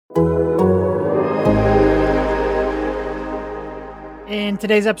In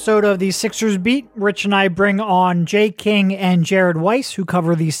today's episode of the Sixers Beat, Rich and I bring on Jay King and Jared Weiss, who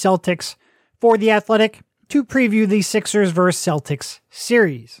cover the Celtics for The Athletic, to preview the Sixers vs. Celtics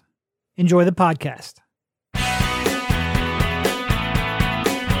series. Enjoy the podcast.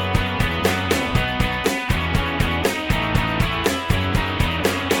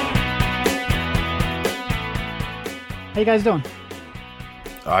 How you guys doing?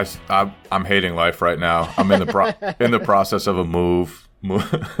 I'm hating life right now. I'm in the process of a move.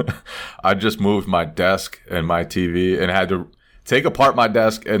 I just moved my desk and my TV and had to take apart my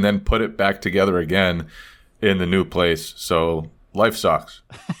desk and then put it back together again in the new place. So life sucks.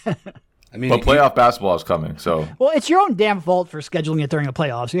 I mean, but playoff basketball is coming. So well, it's your own damn fault for scheduling it during the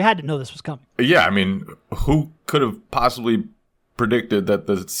playoffs. You had to know this was coming. Yeah, I mean, who could have possibly predicted that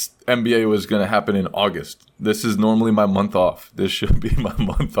the NBA was going to happen in August? This is normally my month off. This should be my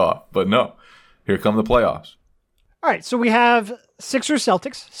month off. But no, here come the playoffs. All right, so we have Sixers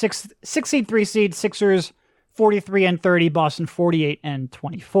Celtics, 6 seed, 3 seed, Sixers 43-30, Boston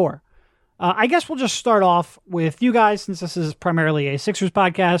 48-24. I guess we'll just start off with you guys, since this is primarily a Sixers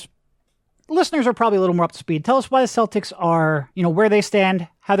podcast. Listeners are probably a little more up to speed. Tell us why the Celtics are, where they stand,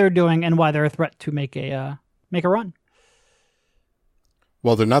 how they're doing, and why they're a threat to make a run.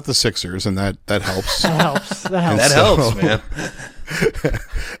 Well, they're not the Sixers, and that helps. That helps,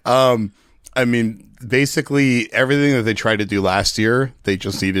 man. I mean, basically everything that they tried to do last year, they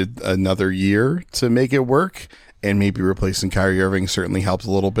just needed another year to make it work, and maybe replacing Kyrie Irving certainly helps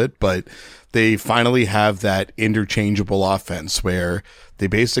a little bit, but they finally have that interchangeable offense where they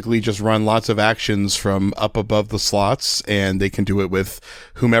basically just run lots of actions from up above the slots, and they can do it with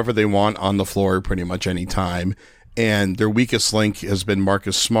whomever they want on the floor pretty much any time. And their weakest link has been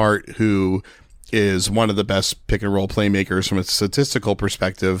Marcus Smart, who is one of the best pick and roll playmakers from a statistical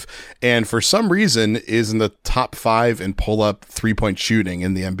perspective, and for some reason is in the top 5 in pull up 3-point shooting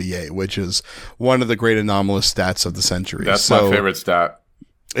in the NBA, which is one of the great anomalous stats of the century. That's my favorite stat.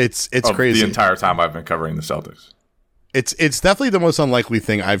 It's crazy. The entire time I've been covering the Celtics. It's definitely the most unlikely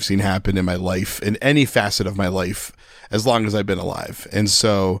thing I've seen happen in my life, in any facet of my life, as long as I've been alive. And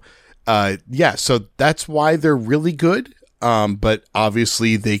so so that's why they're really good. But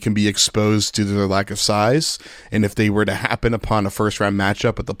obviously they can be exposed to their lack of size. And if they were to happen upon a first round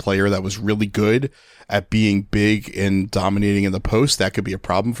matchup with a player that was really good at being big and dominating in the post, that could be a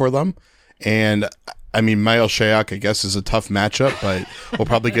problem for them. And I mean, Miles Shayak, I guess, is a tough matchup, but we'll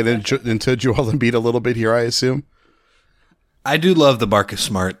probably get into Joel Embiid a little bit here, I assume. I do love the Marcus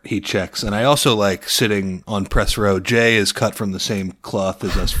Smart heat checks, and I also like sitting on press row. Jay is cut from the same cloth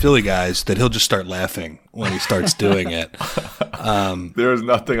as us Philly guys, that he'll just start laughing when he starts doing it. There is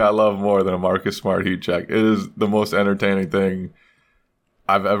nothing I love more than a Marcus Smart heat check. It is the most entertaining thing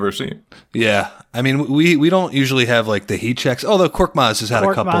I've ever seen. Yeah. I mean, we don't usually have like the heat checks, although Korkmaz has had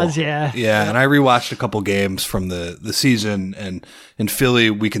a couple. Yeah, and I rewatched a couple games from the season, and in Philly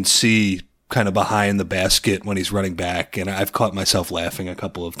we can see kind of behind the basket when he's running back, and I've caught myself laughing a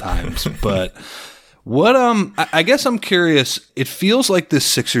couple of times. But what I guess I'm curious, it feels like this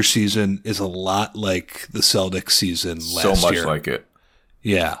Sixers season is a lot like the Celtics season last year. So much like it.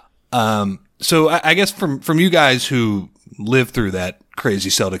 Yeah. So I guess from you guys who lived through that crazy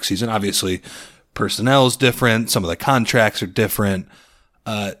Celtics season, obviously personnel is different, some of the contracts are different.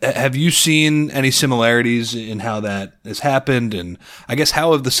 Have you seen any similarities in how that has happened? And I guess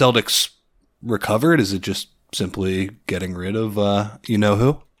how have the Celtics recovered? Is it just simply getting rid of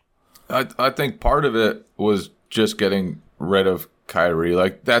who? I think part of it was just getting rid of Kyrie.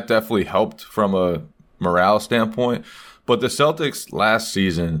 Like, that definitely helped from a morale standpoint. But the Celtics last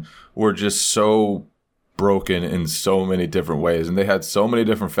season were just so broken in so many different ways, and they had so many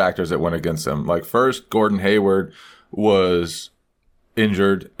different factors that went against them. Like, first, Gordon Hayward was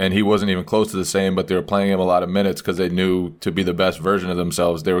injured, and he wasn't even close to the same, but they were playing him a lot of minutes because they knew to be the best version of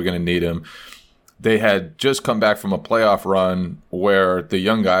themselves, they were going to need him. They had just come back from a playoff run where the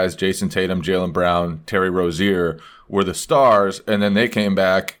young guys, Jason Tatum, Jaylen Brown, Terry Rozier, were the stars, and then they came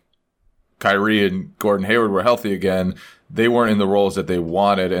back. Kyrie and Gordon Hayward were healthy again. They weren't in the roles that they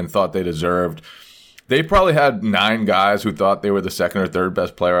wanted and thought they deserved. They probably had 9 guys who thought they were the second or third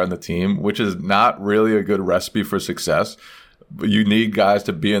best player on the team, which is not really a good recipe for success. But you need guys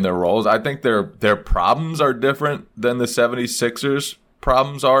to be in their roles. I think their problems are different than the 76ers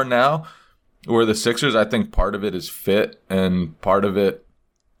problems are now. Where the Sixers, I think part of it is fit, and part of it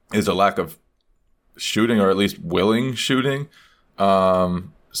is a lack of shooting, or at least willing shooting. Where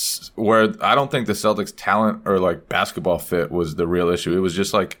I don't think the Celtics' talent or like basketball fit was the real issue. It was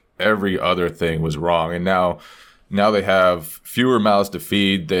just like every other thing was wrong. And now now they have fewer mouths to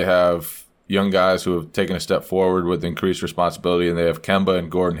feed. They have young guys who have taken a step forward with increased responsibility, and they have Kemba and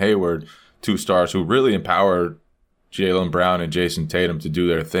Gordon Hayward, 2 stars who really empower Jaylen Brown and Jason Tatum to do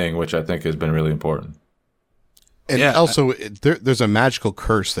their thing, which I think has been really important. And also, there's a magical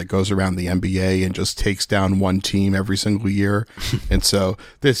curse that goes around the NBA and just takes down one team every single year. And so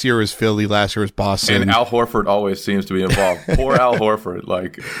this year was Philly, last year was Boston. And Al Horford always seems to be involved. Poor Al Horford.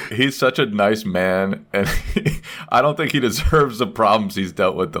 Like, he's such a nice man, and I don't think he deserves the problems he's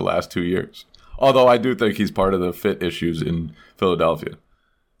dealt with the last 2 years. Although I do think he's part of the fit issues in Philadelphia.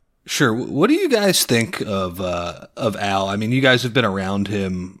 Sure. What do you guys think of Al? I mean, you guys have been around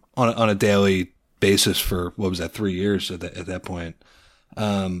him on a daily basis for, 3 years at that point.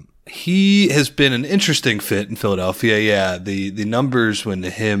 He has been an interesting fit in Philadelphia. Yeah, the numbers when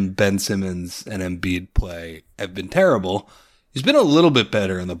him, Ben Simmons, and Embiid play have been terrible. He's been a little bit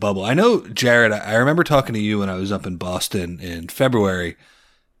better in the bubble. I know, Jared, I remember talking to you when I was up in Boston in February,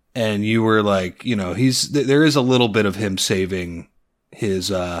 and you were like, there is a little bit of him saving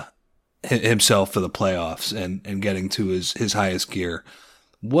his himself for the playoffs and getting to his highest gear.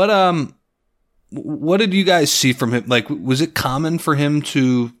 What did you guys see from him? Like, was it common for him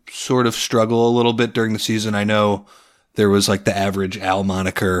to sort of struggle a little bit during the season? I know there was like the average Al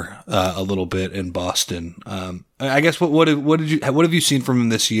moniker a little bit in Boston. I guess what have you seen from him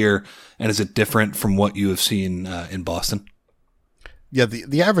this year, and is it different from what you have seen in Boston? Yeah,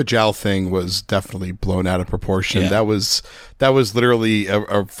 the average Al thing was definitely blown out of proportion. Yeah. That was literally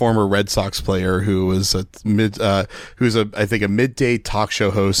a former Red Sox player who was I think a midday talk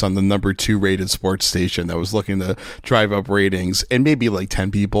show host on the number 2 rated sports station that was looking to drive up ratings, and maybe like 10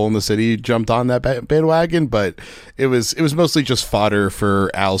 people in the city jumped on that bandwagon, but it was mostly just fodder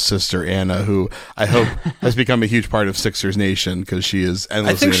for Al's sister Anna, who I hope has become a huge part of Sixers Nation because she is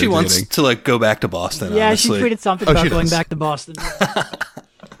endlessly I think she wants to like go back to Boston. Yeah, honestly. she tweeted something about going back to Boston.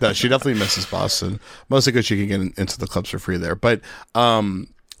 No, she definitely misses Boston, mostly because she can get into the clubs for free there. But I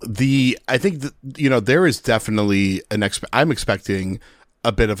think that, there is definitely I'm expecting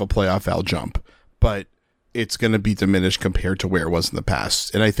a bit of a playoff Al jump, but it's going to be diminished compared to where it was in the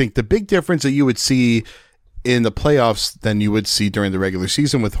past. And I think the big difference that you would see in the playoffs than you would see during the regular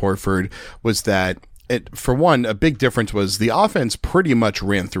season with Horford was that, for one, a big difference was the offense pretty much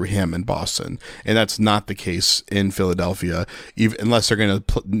ran through him in Boston, and that's not the case in Philadelphia, unless they're going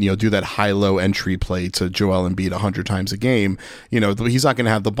to do that high-low entry play to Joel Embiid 100 times a game. He's not going to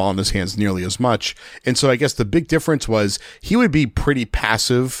have the ball in his hands nearly as much, and so I guess the big difference was he would be pretty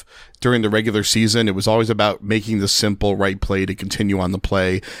passive during the regular season. It was always about making the simple right play to continue on the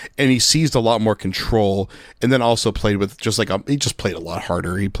play, and he seized a lot more control, and then also played with he just played a lot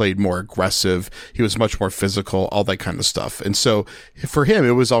harder. He played more aggressive. He was much more physical, all that kind of stuff. And so for him,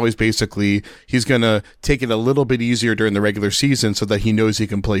 it was always basically he's going to take it a little bit easier during the regular season so that he knows he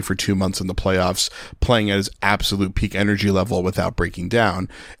can play for 2 months in the playoffs, playing at his absolute peak energy level without breaking down.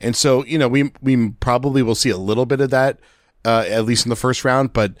 And so, we probably will see a little bit of that, at least in the first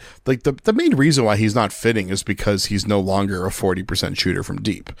round, but like the main reason why he's not fitting is because he's no longer a 40% shooter from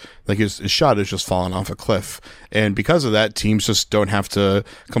deep. Like his shot has just fallen off a cliff, and because of that, teams just don't have to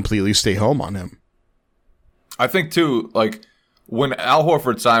completely stay home on him. I think too, like when Al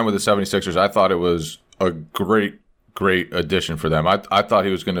Horford signed with the 76ers, I thought it was a great addition for them. I thought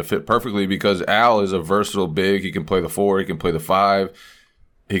he was going to fit perfectly because Al is a versatile big. He can play the 4, he can play the 5,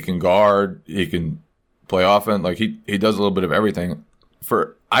 he can guard, he can play offense. Like he does a little bit of everything.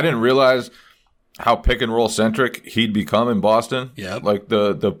 I didn't realize how pick and roll centric he'd become in Boston. Yeah, like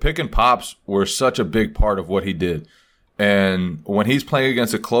the pick and pops were such a big part of what he did. And when he's playing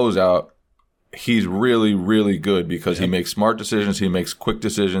against a closeout, he's really, really good because he makes smart decisions. He makes quick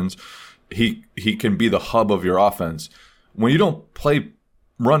decisions. He can be the hub of your offense. When you don't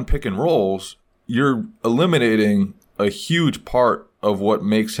run pick and rolls, you're eliminating a huge part of what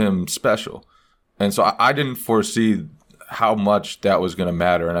makes him special. And so I didn't foresee how much that was going to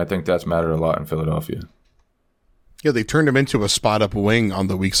matter, and I think that's mattered a lot in Philadelphia. Yeah, they turned him into a spot-up wing on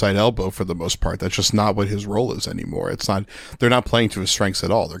the weak side elbow for the most part. That's just not what his role is anymore. They're not playing to his strengths at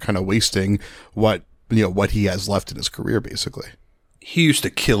all. They're kind of wasting what he has left in his career, basically. He used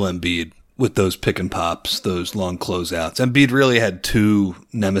to kill Embiid with those pick and pops, those long closeouts. Embiid really had 2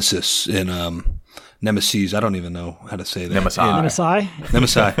 nemesis in Nemesis. I don't even know how to say that.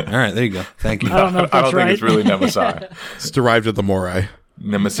 Nemesi. All right, there you go. Thank you. I don't know if that's right. Think it's really Nemesi. It's derived of the Morai.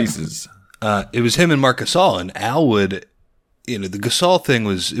 Nemesises. It was him and Marc Gasol, and Al would, the Gasol thing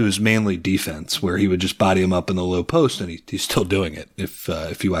was mainly defense, where he would just body him up in the low post, and he's still doing it.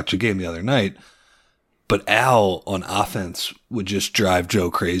 If you watch a game the other night, but Al on offense would just drive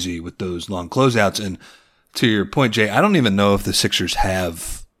Joe crazy with those long closeouts, and to your point, Jay, I don't even know if the Sixers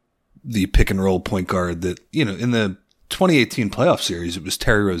have the pick and roll point guard that, in the 2018 playoff series, it was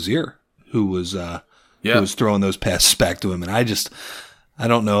Terry Rozier who was throwing those passes back to him. And I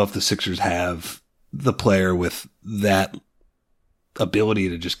don't know if the Sixers have the player with that ability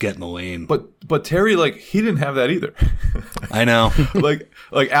to just get in the lane. But Terry, he didn't have that either. I know.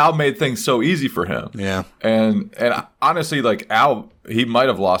 Al made things so easy for him. Yeah. And honestly, Al, he might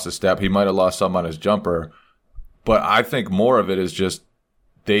have lost a step. He might have lost some on his jumper. But I think more of it is just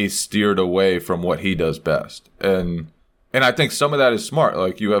they steered away from what he does best. And I think some of that is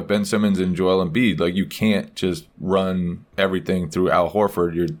smart. You have Ben Simmons and Joel Embiid. You can't just run everything through Al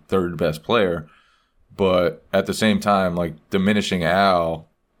Horford, your third best player. But at the same time, diminishing Al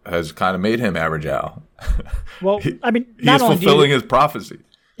has kind of made him average Al. Well, he's not only fulfilling his prophecy.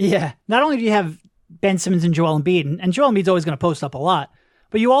 Yeah. Not only do you have Ben Simmons and Joel Embiid, and Joel Embiid's always going to post up a lot,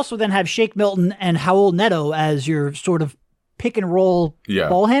 but you also then have Shake Milton and Raul Neto as your sort of pick and roll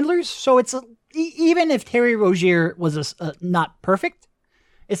ball handlers. So it's even if Terry Rozier was not perfect,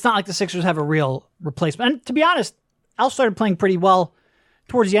 it's not like the Sixers have a real replacement. And to be honest, Al started playing pretty well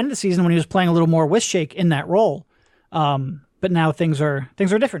towards the end of the season when he was playing a little more with Shake in that role. But now things are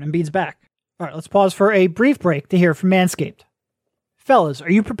different. Embiid's back. All right, let's pause for a brief break to hear from Manscaped. Fellas,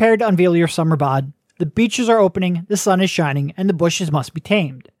 are you prepared to unveil your summer bod? The beaches are opening, the sun is shining, and the bushes must be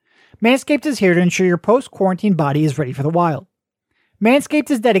tamed. Manscaped is here to ensure your post-quarantine body is ready for the wild. Manscaped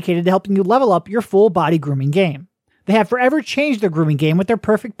is dedicated to helping you level up your full body grooming game. They have forever changed their grooming game with their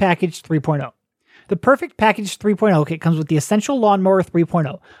Perfect Package 3.0. The Perfect Package 3.0 kit comes with the Essential Lawnmower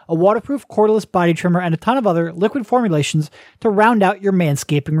 3.0, a waterproof cordless body trimmer, and a ton of other liquid formulations to round out your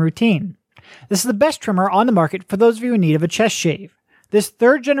manscaping routine. This is the best trimmer on the market for those of you in need of a chest shave. This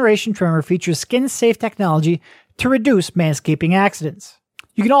third-generation trimmer features skin-safe technology to reduce manscaping accidents.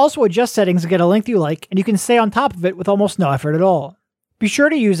 You can also adjust settings to get a length you like, and you can stay on top of it with almost no effort at all. Be sure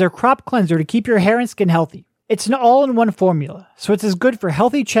to use their Crop Cleanser to keep your hair and skin healthy. It's an all-in-one formula, so it's as good for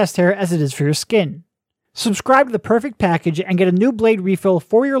healthy chest hair as it is for your skin. Subscribe to the Perfect Package and get a new blade refill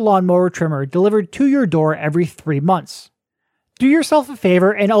for your lawnmower trimmer delivered to your door every 3 months. Do yourself a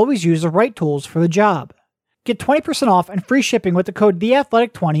favor and always use the right tools for the job. Get 20% off and free shipping with the code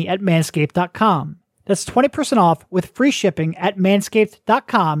THEATHLETIC20 at manscaped.com. That's 20% off with free shipping at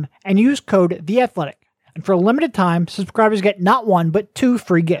manscaped.com and use code THEATHLETIC. And for a limited time, subscribers get not one but 2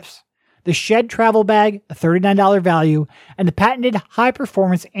 free gifts. The Shed Travel Bag, a $39 value, and the patented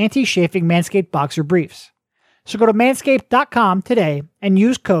high-performance anti-chafing Manscaped Boxer Briefs. So go to manscaped.com today and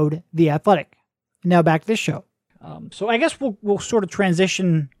use code THEATHLETIC. Now back to the show. So I guess we'll sort of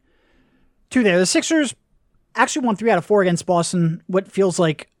transition to there. The Sixers actually won 3 out of 4 against Boston, what feels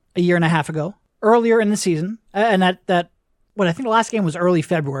like a year and a half ago, earlier in the season, and I think the last game was early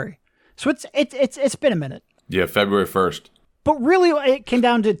February. So it's been a minute. Yeah, February 1st. But really, it came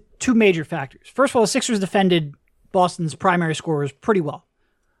down to 2 major factors. First of all, the Sixers defended Boston's primary scorers pretty well.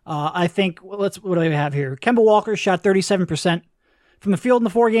 I think, what do we have here? Kemba Walker shot 37% from the field in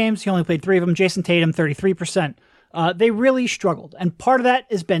the 4 games. He only played 3 of them. Jason Tatum, 33%. They really struggled. And part of that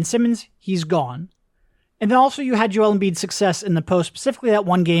is Ben Simmons. He's gone. And then also you had Joel Embiid's success in the post, specifically that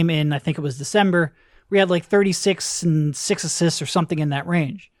one game in, I think it was December, where he had 36 and 6 assists or something in that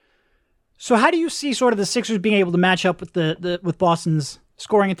range. So how do you see sort of the Sixers being able to match up with with Boston's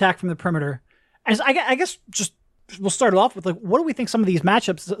scoring attack from the perimeter? As I guess just we'll start it off with what do we think some of these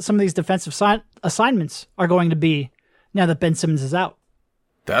matchups, some of these defensive assignments are going to be now that Ben Simmons is out?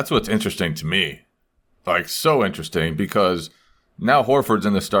 That's what's interesting to me. So interesting because now Horford's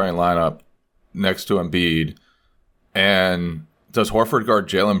in the starting lineup next to Embiid. And does Horford guard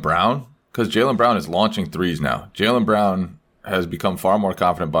Jaylen Brown? Because Jaylen Brown is launching threes now. Jaylen Brown has become far more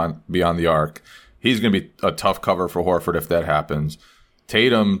confident beyond the arc. He's going to be a tough cover for Horford if that happens.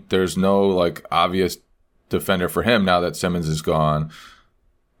 Tatum, there's no obvious defender for him now that Simmons is gone.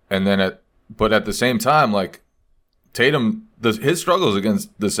 And then but at the same time, Tatum, his struggles against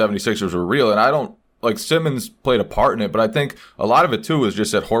the 76ers were real. And I don't, Simmons played a part in it, but I think a lot of it too was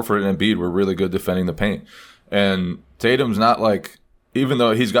just that Horford and Embiid were really good defending the paint. And Tatum's not even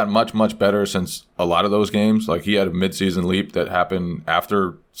though he's gotten much, much better since a lot of those games, he had a midseason leap that happened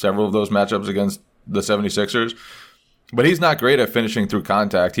after several of those matchups against the 76ers. But he's not great at finishing through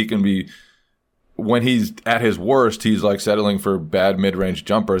contact. He can be, when he's at his worst, he's settling for bad mid-range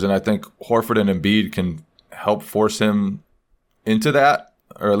jumpers. And I think Horford and Embiid can help force him into that,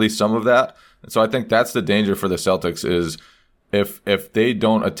 or at least some of that. And so I think that's the danger for the Celtics is if they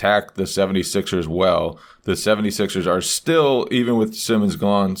don't attack the 76ers well, the 76ers are still, even with Simmons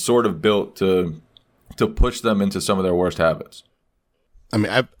gone, sort of built to push them into some of their worst habits. I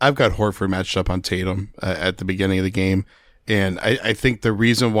mean, I've got Horford matched up on Tatum at the beginning of the game, and I think the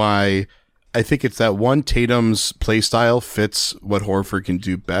reason why I think it's that one, Tatum's play style fits what Horford can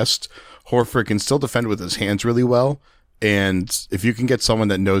do best. Horford can still defend with his hands really well, and if you can get someone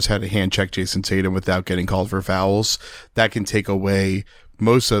that knows how to hand check Jason Tatum without getting called for fouls, that can take away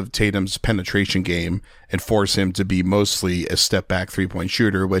most of Tatum's penetration game and force him to be mostly a step back 3-point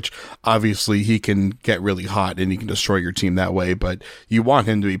shooter, which obviously he can get really hot and he can destroy your team that way. But you want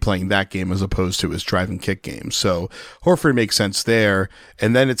him to be playing that game as opposed to his drive and kick game. So Horford makes sense there.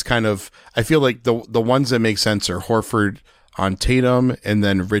 And then it's kind of, I feel like the ones that make sense are Horford on Tatum and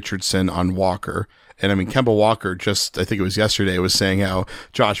then Richardson on Walker. And I mean, Kemba Walker just, I think it was yesterday, was saying how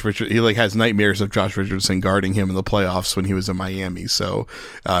he like has nightmares of Josh Richardson guarding him in the playoffs when he was in Miami. So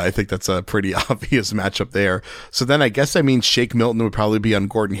I think that's a pretty obvious matchup there. So then I guess, I mean, Shake Milton would probably be on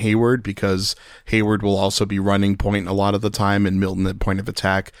Gordon Hayward because Hayward will also be running point a lot of the time, and Milton at point of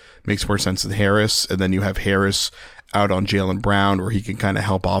attack makes more sense than Harris. And then you have Harris out on Jaylen Brown, where he can kind of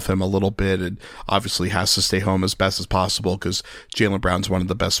help off him a little bit, and obviously has to stay home as best as possible because Jaylen Brown's one of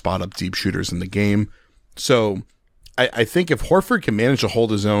the best spot up deep shooters in the game. So I think if Horford can manage to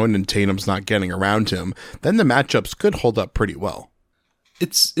hold his own and Tatum's not getting around him, then the matchups could hold up pretty well.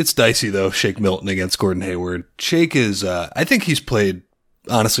 It's dicey though, Shake Milton against Gordon Hayward. Shake is, I think he's played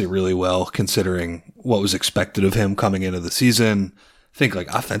honestly really well considering what was expected of him coming into the season. I think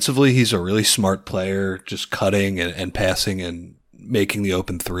like offensively, he's a really smart player, just cutting and passing and making the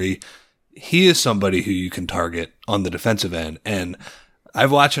open three. He is somebody who you can target on the defensive end. And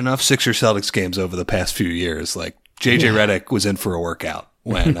I've watched enough Sixers Celtics games over the past few years. Like JJ Redick was in for a workout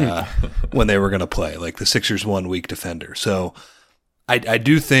when they were going to play. Like the Sixers won weak defender. So I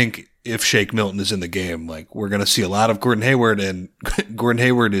do think if Shake Milton is in the game, like we're going to see a lot of Gordon Hayward, and Gordon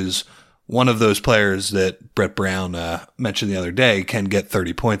Hayward is one of those players that Brett Brown mentioned the other day can get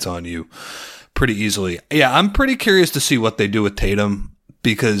 30 points on you pretty easily. Yeah, I'm pretty curious to see what they do with Tatum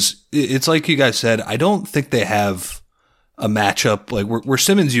because it's like you guys said, I don't think they have a matchup like where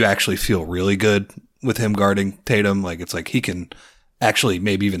Simmons you actually feel really good with him guarding Tatum. Like it's like he can actually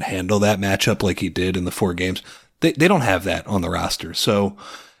maybe even handle that matchup like he did in the 4 games. They don't have that on the roster. So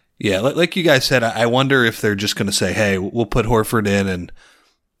yeah, like you guys said, I wonder if they're just going to say, hey, we'll put Horford in, and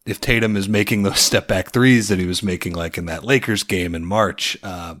if Tatum is making those step back threes that he was making like in that Lakers game in March,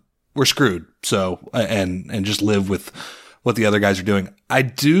 we're screwed. So, and just live with what the other guys are doing. I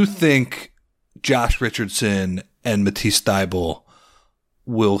do think Josh Richardson and Matisse Thybulle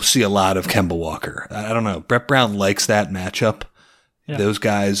will see a lot of Kemba Walker. I don't know. Brett Brown likes that matchup. Yeah. Those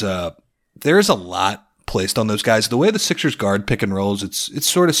guys, there's a lot placed on those guys. The way the Sixers guard pick and rolls, it's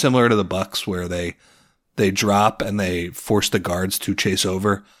sort of similar to the Bucks where they drop and they force the guards to chase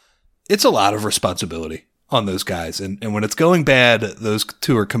over. It's a lot of responsibility on those guys. And when it's going bad, those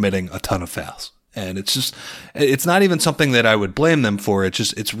two are committing a ton of fouls. And it's not even something that I would blame them for.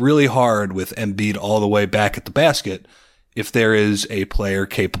 It's really hard with Embiid all the way back at the basket if there is a player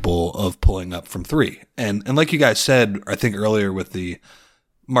capable of pulling up from 3. And like you guys said, I think earlier with the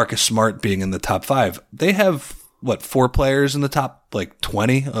Marcus Smart being in the top 5, they have 4 players in the top like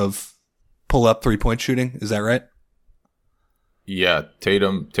 20 of pull up 3-point shooting. Is that right? Yeah,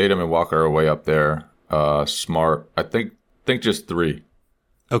 Tatum and Walker are way up there. Smart, I think just 3.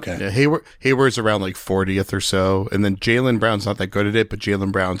 Okay. Yeah, Hayward's around like 40th or so, and then Jaylen Brown's not that good at it, but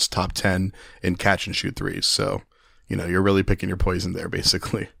Jaylen Brown's top 10 in catch and shoot threes. So, you're really picking your poison there,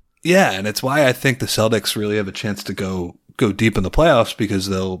 basically. Yeah, and it's why I think the Celtics really have a chance to go deep in the playoffs because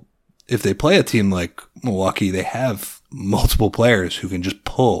if they play a team like Milwaukee, they have multiple players who can just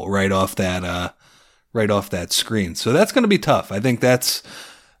pull right off that screen. So that's going to be tough. I think that's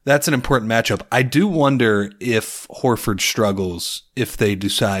an important matchup. I do wonder if Horford struggles if they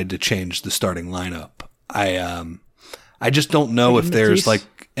decide to change the starting lineup. I just don't know if there's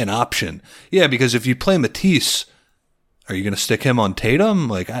like an option. Yeah, because if you play Matisse, are you going to stick him on Tatum?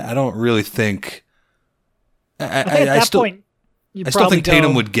 Like, I don't really think. I still think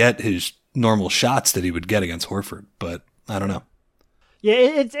Tatum would get his normal shots that he would get against Horford, but I don't know.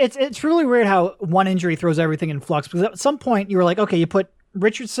 Yeah, it's really weird how one injury throws everything in flux because at some point you were like, okay, you put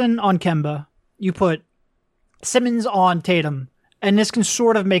Richardson on Kemba, you put Simmons on Tatum, and this can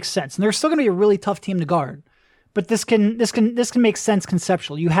sort of make sense. And they're still going to be a really tough team to guard, but this can make sense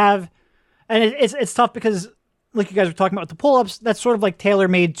conceptually. You have, and it's tough because like you guys were talking about with the pull-ups, that's sort of like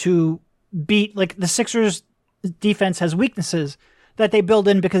tailor-made to beat, like the Sixers defense has weaknesses that they build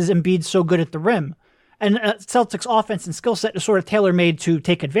in because Embiid's so good at the rim. And Celtics offense and skill set is sort of tailor-made to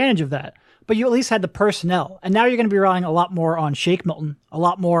take advantage of that. But you at least had the personnel. And now you're going to be relying a lot more on Shake Milton, a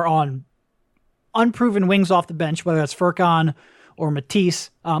lot more on unproven wings off the bench, whether that's Furkan or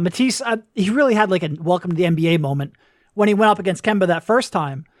Matisse. Matisse, he really had like a welcome to the NBA moment when he went up against Kemba that first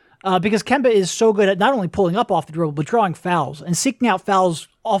time, because Kemba is so good at not only pulling up off the dribble, but drawing fouls and seeking out fouls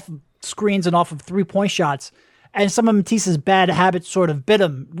off of screens and off of 3-point shots. And some of Matisse's bad habits sort of bit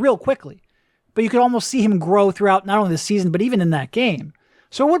him real quickly. But you could almost see him grow throughout not only the season, but even in that game.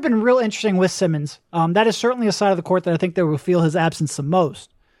 So it would have been real interesting with Simmons. That is certainly a side of the court that I think they will feel his absence the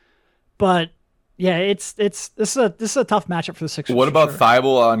most. But yeah, this is a tough matchup for the Sixers. What about sure.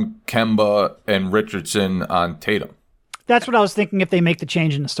 Thibault on Kemba and Richardson on Tatum? That's what I was thinking if they make the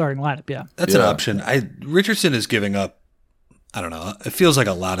change in the starting lineup, yeah. That's an option. Richardson is giving up, I don't know, it feels like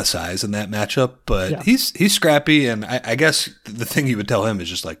a lot of size in that matchup, but he's scrappy, and I guess the thing you would tell him is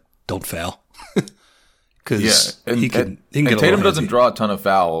just like, don't foul. Because he can get Tatum doesn't draw a ton of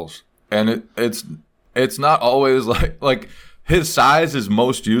fouls, and it's not always like his size is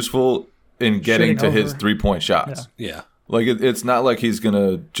most useful in getting to his 3-point shots. Yeah. Like it's not like he's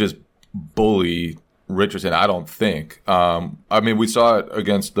gonna just bully Richardson, I don't think. I mean, we saw it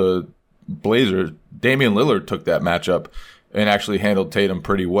against the Blazers. Damian Lillard took that matchup and actually handled Tatum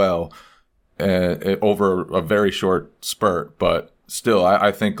pretty well over a very short spurt. But still,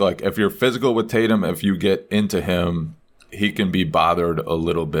 I think like if you're physical with Tatum, if you get into him, he can be bothered a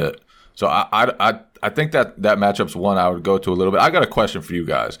little bit. So I think that matchup's one I would go to a little bit. I got a question for you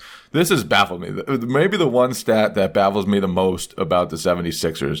guys. This has baffled me. Maybe the one stat that baffles me the most about the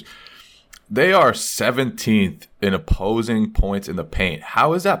 76ers. They are 17th in opposing points in the paint.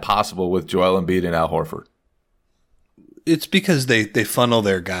 How is that possible with Joel Embiid and Al Horford? It's because they funnel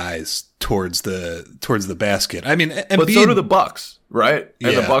their guys towards the basket. I mean, Embiid, but so do the Bucks, right?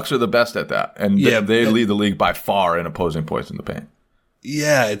 And Yeah. the Bucks are the best at that, and they lead the league by far in opposing points in the paint.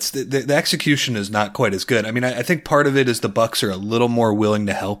 Yeah, it's the execution is not quite as good. I mean, I think part of it is the Bucks are a little more willing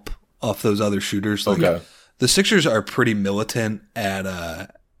to help off those other shooters. Like, Okay. The Sixers are pretty militant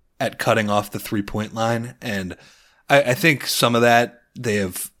at cutting off the 3-point line, and I think some of that they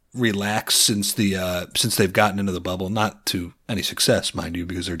have relaxed since they've gotten into the bubble. Not to any success, mind you,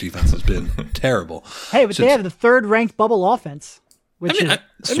 because their defense has been terrible. Hey, but they have the third-ranked bubble offense, which I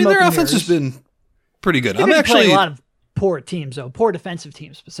mean, their offense has been pretty good. I'm actually playing a lot of poor teams, though, poor defensive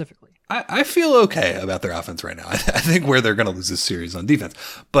teams specifically. I feel okay about their offense right now. I think where they're going to lose this series on defense.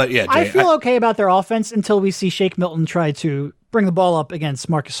 But yeah, Jay, I feel okay about their offense until we see Shake Milton try to bring the ball up against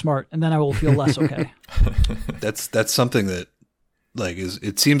Marcus Smart, and then I will feel less okay. That's something that like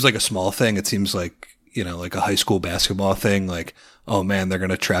it seems like a small thing. It seems like, you know, like a high school basketball thing. Like, oh man, they're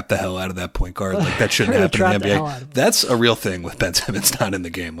going to trap the hell out of that point guard. Like that shouldn't happen in the NBA. That's a real thing with Ben Simmons not in the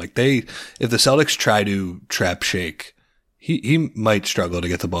game. Like if the Celtics try to trap Shake, he might struggle to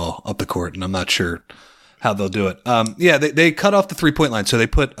get the ball up the court, and I'm not sure how they'll do it. They cut off the 3-point line, so they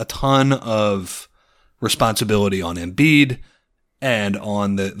put a ton of responsibility on Embiid and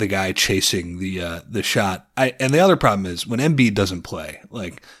on the guy chasing the shot. And the other problem is when Embiid doesn't play,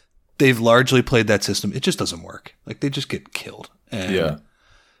 like they've largely played that system, it just doesn't work. Like they just get killed. And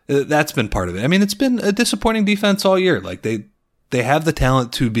that's been part of it. I mean, it's been a disappointing defense all year. Like they have the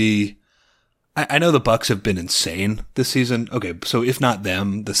talent to be. I know the Bucks have been insane this season. Okay, so if not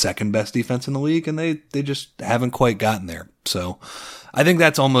them, the second best defense in the league, and they just haven't quite gotten there. So I think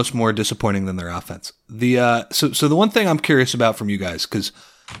that's almost more disappointing than their offense. So the one thing I'm curious about from you guys, because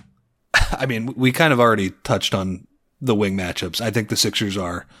I mean we kind of already touched on the wing matchups. I think the Sixers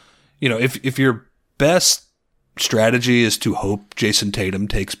are, you know, if your best strategy is to hope Jason Tatum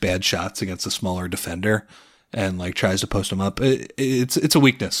takes bad shots against a smaller defender and like tries to post them up, it's a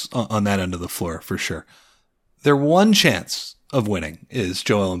weakness on that end of the floor for sure. Their one chance of winning is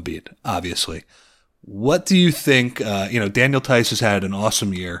Joel Embiid, obviously. What do you think? Daniel Tice has had an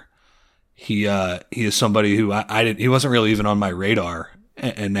awesome year. He is somebody who he wasn't really even on my radar,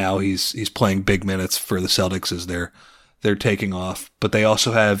 and now he's playing big minutes for the Celtics as they're taking off. But they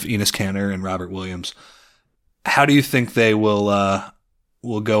also have Enes Kanter and Robert Williams. How do you think they will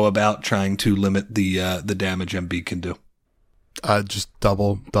go about trying to limit the damage Embiid can do? Just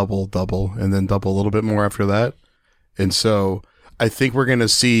double, and then double a little bit more after that. And so I think we're going to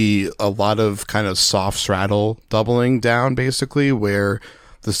see a lot of kind of soft straddle doubling down, basically, where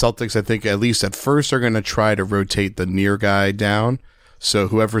the Celtics, I think, at least at first, are going to try to rotate the near guy down. So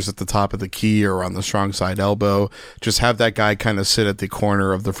whoever's at the top of the key or on the strong side elbow, just have that guy kind of sit at the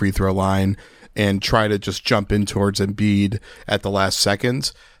corner of the free throw line and try to just jump in towards Embiid at the last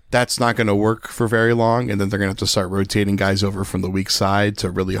seconds. That's not going to work for very long, and then they're going to have to start rotating guys over from the weak side to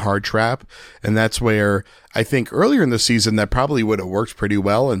really hard trap. And that's where I think earlier in the season that probably would have worked pretty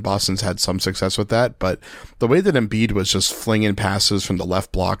well, and Boston's had some success with that. But the way that Embiid was just flinging passes from the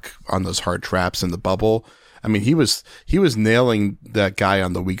left block on those hard traps in the bubble, I mean, he was nailing that guy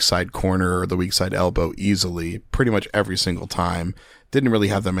on the weak side corner or the weak side elbow easily, pretty much every single time. Didn't really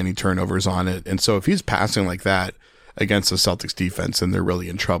have that many turnovers on it. And so if he's passing like that against the Celtics defense, then they're really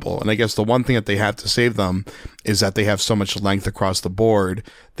in trouble. And I guess the one thing that they have to save them is that they have so much length across the board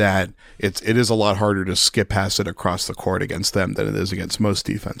that it is a lot harder to skip past it across the court against them than it is against most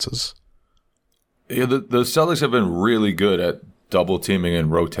defenses. Yeah, the Celtics have been really good at double teaming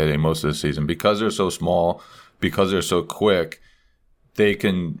and rotating most of the season. Because they're so small, because they're so quick, they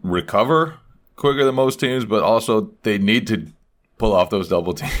can recover quicker than most teams, but also they need to pull off those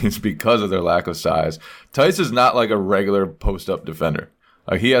double teams because of their lack of size. Tice is not like a regular post-up defender.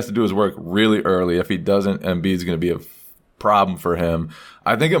 Like, he has to do his work really early. If he doesn't, Embiid's going to be a problem for him.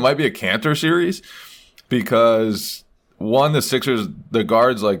 I think it might be a Cantor series because, one, the Sixers, the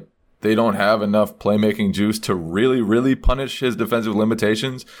guards, like, they don't have enough playmaking juice to really, really punish his defensive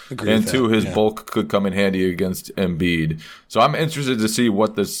limitations. And two, his bulk could come in handy against Embiid. So I'm interested to see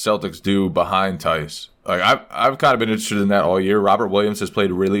what the Celtics do behind Tice. Like, I've kind of been interested in that all year. Robert Williams has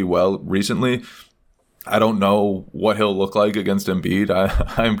played really well recently. I don't know what he'll look like against Embiid.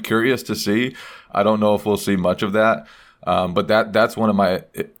 I'm curious to see. I don't know if we'll see much of that. But that's one of my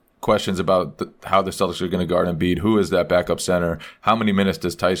questions about how the Celtics are going to guard Embiid. Who is that backup center? How many minutes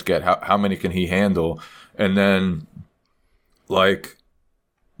does Tice get? How many can he handle? And then, like,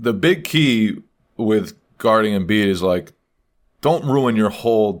 the big key with guarding Embiid is, like, don't ruin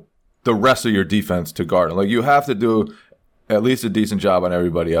the rest of your defense to guard him. Like, you have to do at least a decent job on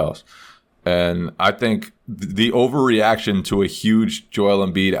everybody else. And I think the overreaction to a huge Joel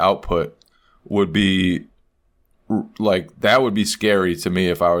Embiid output would be, like, that would be scary to me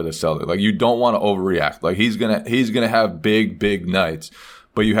if I were the Celtics. Like, you don't want to overreact. Like, he's gonna have big nights,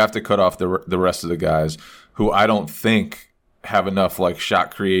 but you have to cut off the rest of the guys who I don't think have enough, like,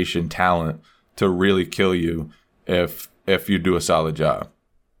 shot creation talent to really kill you if you do a solid job.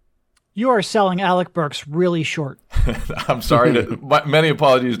 You are selling Alec Burks really short. I'm sorry. Many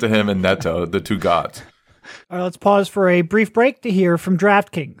apologies to him and Neto, the two gods. All right, let's pause for a brief break to hear from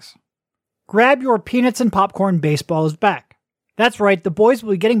DraftKings. Grab your peanuts and popcorn, baseball is back. That's right, the boys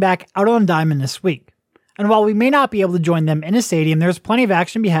will be getting back out on diamond this week. And while we may not be able to join them in a stadium, there's plenty of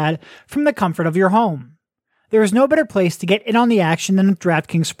action to be had from the comfort of your home. There is no better place to get in on the action than with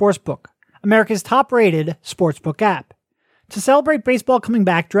DraftKings Sportsbook, America's top-rated sportsbook app. To celebrate baseball coming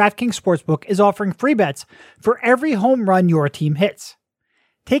back, DraftKings Sportsbook is offering free bets for every home run your team hits.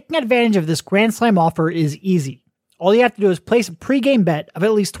 Taking advantage of this Grand Slam offer is easy. All you have to do is place a pregame bet of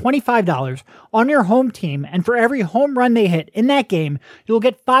at least $25 on your home team, and for every home run they hit in that game, you'll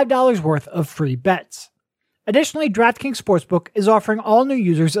get $5 worth of free bets. Additionally, DraftKings Sportsbook is offering all new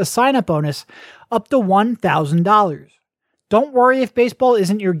users a sign-up bonus up to $1,000. Don't worry if baseball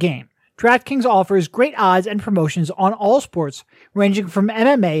isn't your game. DraftKings offers great odds and promotions on all sports, ranging from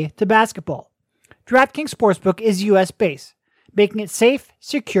MMA to basketball. DraftKings Sportsbook is US-based, making it safe,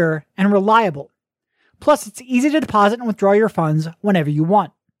 secure, and reliable. Plus, it's easy to deposit and withdraw your funds whenever you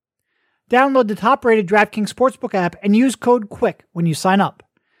want. Download the top-rated DraftKings Sportsbook app and use code QUICK when you sign up.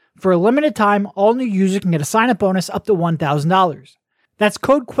 For a limited time, all new users can get a sign-up bonus up to $1,000. That's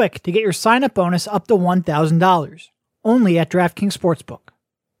code QUICK to get your sign-up bonus up to $1,000. Only at DraftKings Sportsbook.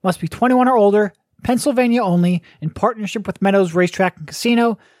 Must be 21 or older, Pennsylvania only, in partnership with Meadows Racetrack and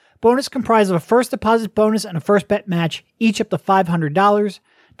Casino. Bonus comprised of a first deposit bonus and a first bet match, each up to $500.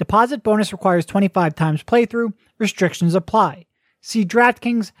 Deposit bonus requires 25 times playthrough. Restrictions apply. See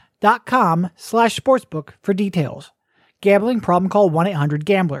DraftKings.com/sportsbook for details. Gambling problem, call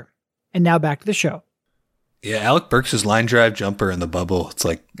 1-800-GAMBLER. And now back to the show. Yeah, Alec Burks' line drive jumper in the bubble, it's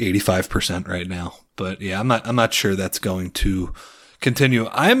like 85% right now. But yeah, I'm not sure that's going to continue.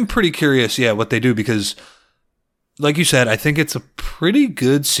 I'm pretty curious, what they do, because like you said, I think it's a pretty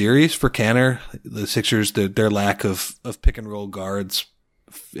good series for Cantor. The Sixers, their lack of pick and roll guards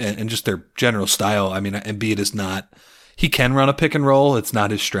and just their general style. I mean, Embiid is not, he can run a pick and roll. It's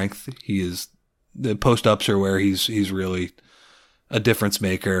not his strength. The post ups are where he's really a difference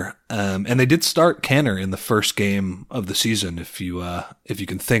maker. And they did start Cantor in the first game of the season. If you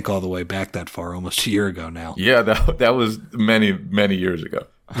can think all the way back that far, almost a year ago now. Yeah, that was many years ago.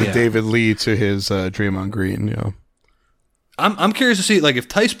 Yeah. David Lee to his Draymond Green. I'm curious to see, like, if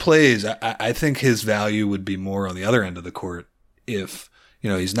Tice plays, I think his value would be more on the other end of the court. If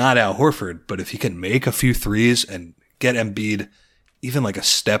he's not Al Horford, but if he can make a few threes and get Embiid even like a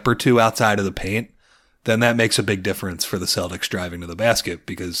step or two outside of the paint, then that makes a big difference for the Celtics driving to the basket,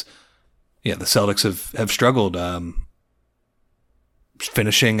 because the Celtics have struggled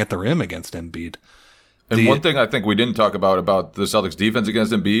finishing at the rim against Embiid. And one thing I think we didn't talk about the Celtics defense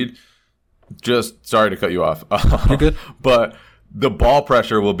against Embiid Just sorry to cut you off. You're good. But the ball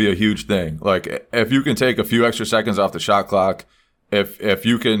pressure will be a huge thing. Like if you can take a few extra seconds off the shot clock, if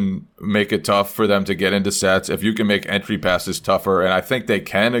you can make it tough for them to get into sets, if you can make entry passes tougher, and I think they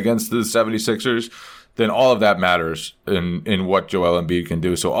can against the 76ers, then all of that matters in what Joel Embiid can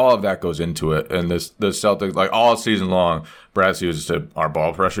do. So all of that goes into it. And the Celtics, like all season long, Brad Stevens said, our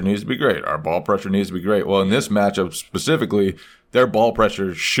ball pressure needs to be great. Our ball pressure needs to be great. Well, in this matchup specifically, their ball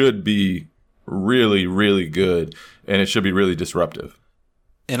pressure should be really, really good, and it should be really disruptive.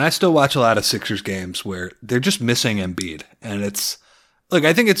 And I still watch a lot of Sixers games where they're just missing Embiid. And it's, like,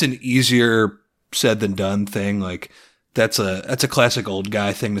 I think it's an easier said than done thing. Like, that's a classic old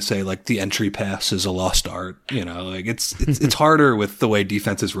guy thing to say, like the entry pass is a lost art. You know, like it's harder with the way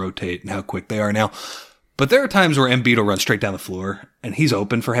defenses rotate and how quick they are now. But there are times where Embiid will run straight down the floor and he's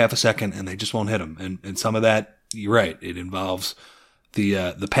open for half a second and they just won't hit him. And some of that, you're right, it involves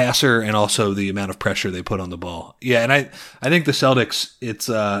the passer and also the amount of pressure they put on the ball. Yeah, and I think the Celtics, it's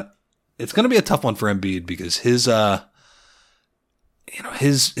going to be a tough one for Embiid because his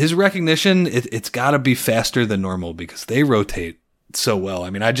recognition, it's got to be faster than normal because they rotate so well. I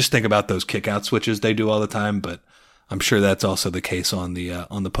mean, I just think about those kick out switches they do all the time, but I'm sure that's also the case on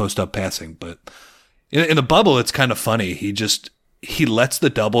the post up passing. But in the bubble, it's kind of funny. He lets the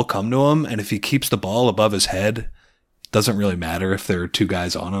double come to him, and if he keeps the ball above his head, it doesn't really matter if there are two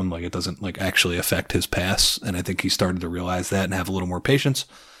guys on him. Like, it doesn't like actually affect his pass. And I think he started to realize that and have a little more patience.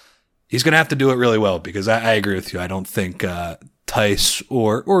 He's going to have to do it really well because I agree with you. I don't think Tice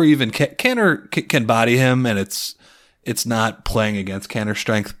or even Kanter can body him, and it's not playing against Kanter's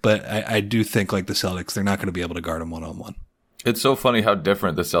strength. But I do think, like the Celtics, they're not going to be able to guard him one-on-one. It's so funny how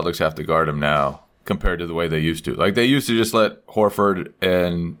different the Celtics have to guard him now compared to the way they used to. Like, they used to just let Horford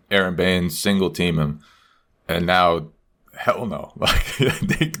and Aaron Baines single team him, and now, hell no. Like,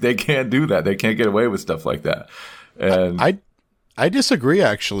 they can't do that. They can't get away with stuff like that. And I disagree,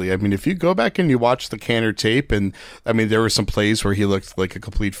 actually. I mean, if you go back and you watch the Kanter tape, and I mean, there were some plays where he looked like a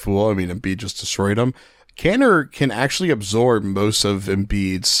complete fool. I mean, Embiid just destroyed him. Kanter can actually absorb most of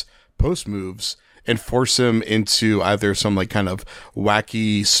Embiid's post moves and force him into either some like kind of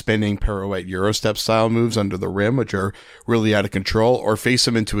wacky spinning pirouette Eurostep style moves under the rim, which are really out of control, or force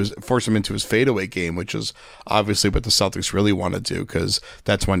him into his fadeaway game, which is obviously what the Celtics really want to do because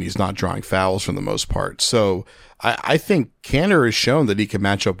that's when he's not drawing fouls for the most part. So I think Kanter has shown that he can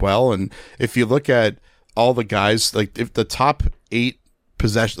match up well. And if you look at all the guys, like if the top 8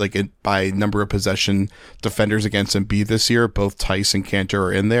 possession, like by number of possession defenders against Embiid this year, both Tice and Kanter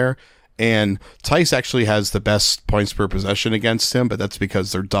are in there. And Tice actually has the best points per possession against him, but that's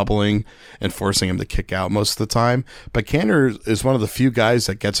because they're doubling and forcing him to kick out most of the time. But Kanter is one of the few guys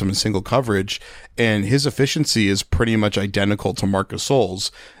that gets him in single coverage, and his efficiency is pretty much identical to Marc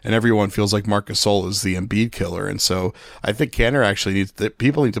Gasol's, and everyone feels like Marc Gasol is the Embiid killer. And so I think Kanter actually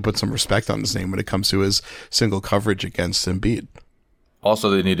people need to put some respect on his name when it comes to his single coverage against Embiid. Also,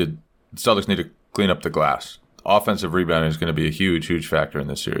 the Celtics need to clean up the glass. Offensive rebounding is going to be a huge, huge factor in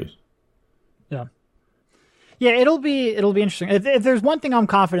this series. Yeah, it'll be interesting. If there's one thing I'm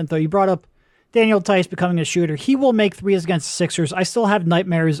confident, though, you brought up Daniel Tice becoming a shooter. He will make threes against the Sixers. I still have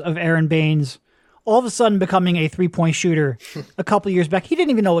nightmares of Aaron Baines all of a sudden becoming a three-point shooter a couple years back. He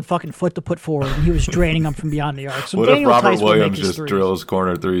didn't even know what fucking foot to put forward, and he was draining them from beyond the arc. So what Daniel if Robert Tice Williams just drills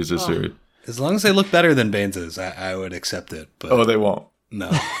corner threes this series? As long as they look better than Baines's, I would accept it. But they won't.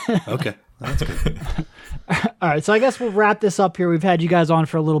 No. Okay, that's good. All right, so I guess we'll wrap this up here. We've had you guys on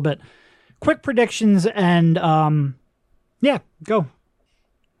for a little bit. Quick predictions and, yeah, go.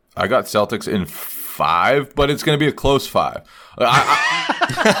 I got Celtics in 5, but it's going to be a close 5.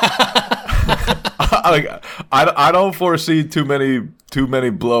 I don't foresee too many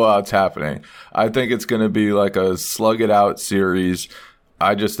blowouts happening. I think it's going to be like a slug it out series.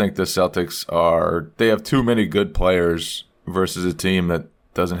 I just think the Celtics they have too many good players versus a team that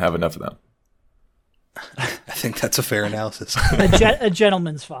doesn't have enough of them. I think that's a fair analysis. A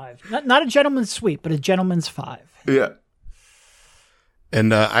gentleman's 5. Not a gentleman's sweep, but a gentleman's 5. Yeah.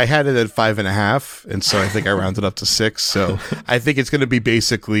 And I had it at 5.5, and so I think I rounded up to 6. So I think it's going to be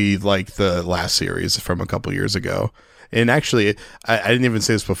basically like the last series from a couple years ago. And actually, I didn't even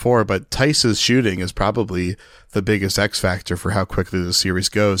say this before, but Tice's shooting is probably the biggest X factor for how quickly the series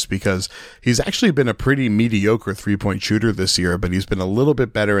goes, because he's actually been a pretty mediocre three-point shooter this year, but he's been a little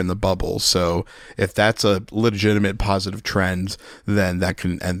bit better in the bubble. So if that's a legitimate positive trend, then that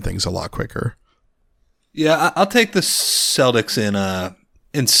can end things a lot quicker. Yeah, I'll take the Celtics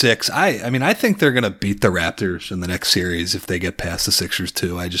in 6. I mean, I think they're going to beat the Raptors in the next series if they get past the Sixers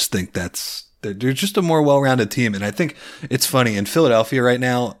too. I just think they're just a more well-rounded team. And I think it's funny in Philadelphia right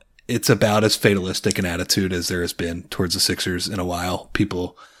now, it's about as fatalistic an attitude as there has been towards the Sixers in a while.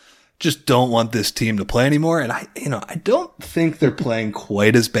 People just don't want this team to play anymore. And I don't think they're playing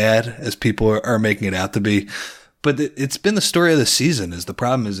quite as bad as people are making it out to be. But it's been the story of the season. Is the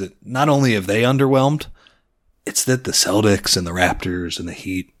problem is that not only have they underwhelmed, it's that the Celtics and the Raptors and the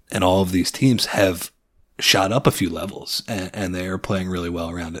Heat and all of these teams have shot up a few levels, and they are playing really well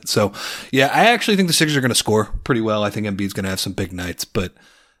around it. So, yeah, I actually think the Sixers are going to score pretty well. I think Embiid's going to have some big nights. But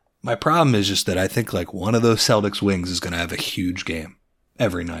my problem is just that I think like one of those Celtics wings is going to have a huge game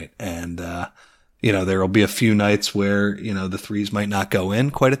every night. And, there will be a few nights where, the threes might not go in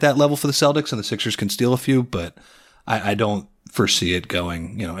quite at that level for the Celtics and the Sixers can steal a few, but I don't foresee it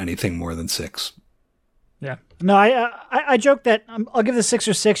going, anything more than 6. Yeah. No, I joke that I'll give the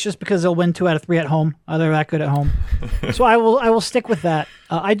Sixers 6 just because they'll win 2 out of 3 at home. They're that good at home. So I will stick with that.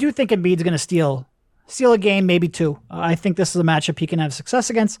 I do think Embiid's going to steal a game, maybe 2. I think this is a matchup he can have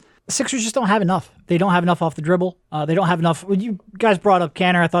success against. The Sixers just don't have enough. They don't have enough off the dribble. They don't have enough. When you guys brought up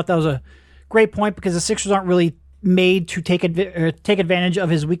Kanter, I thought that was a great point because the Sixers aren't really made to take advantage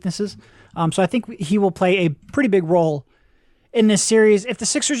of his weaknesses. So I think he will play a pretty big role in this series. If the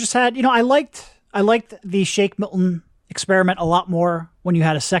Sixers just had, I liked the Shake Milton experiment a lot more when you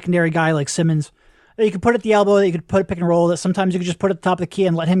had a secondary guy like Simmons that you could put at the elbow, that you could put a pick and roll, that sometimes you could just put at the top of the key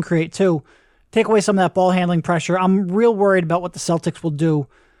and let him create too. Take away some of that ball handling pressure. I'm real worried about what the Celtics will do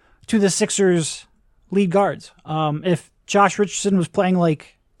to the Sixers lead guards. If Josh Richardson was playing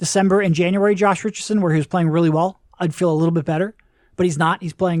like December and January Josh Richardson, where he was playing really well, I'd feel a little bit better. But he's not.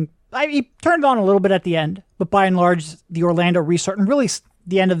 He's playing. He turned on a little bit at the end, but by and large, the Orlando restart and really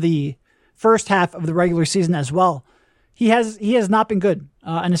the end of the first half of the regular season as well, he has not been good,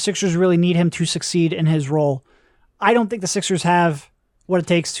 and the Sixers really need him to succeed in his role. I don't think the Sixers have what it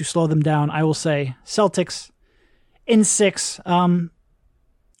takes to slow them down. I will say Celtics in 6.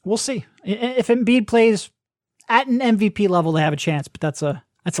 We'll see. If Embiid plays at an MVP level, they have a chance, but that's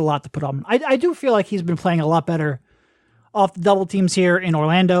a lot to put on. I do feel like he's been playing a lot better off the double teams here in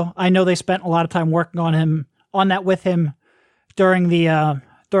Orlando. I know they spent a lot of time working on that with him during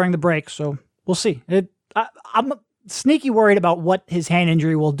the break, so we'll see. I'm sneaky worried about what his hand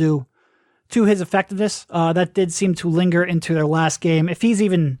injury will do to his effectiveness. That did seem to linger into their last game. If he's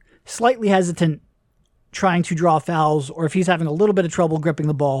even slightly hesitant trying to draw fouls, or if he's having a little bit of trouble gripping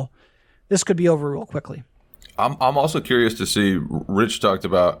the ball, this could be over real quickly. I'm also curious to see, Rich talked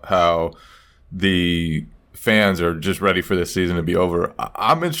about how the fans are just ready for this season to be over.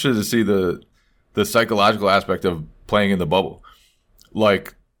 I'm interested to see the psychological aspect of playing in the bubble.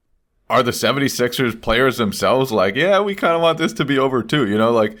 Like, are the 76ers players themselves like, yeah, we kind of want this to be over too?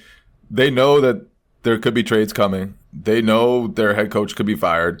 Like, they know that there could be trades coming. They know their head coach could be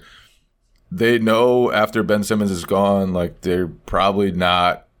fired. They know after Ben Simmons is gone, like, they're probably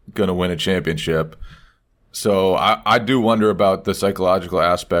not going to win a championship. So I do wonder about the psychological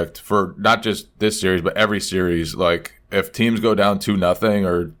aspect for not just this series, but every series. Like, if teams go down 2-0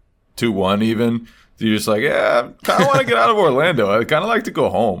 or 2-1 even, you're just like, yeah, I kind of want to get out of Orlando. I kind of like to go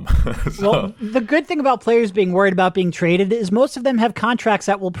home. Well, the good thing about players being worried about being traded is most of them have contracts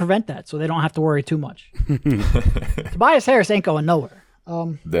that will prevent that, so they don't have to worry too much. Tobias Harris ain't going nowhere.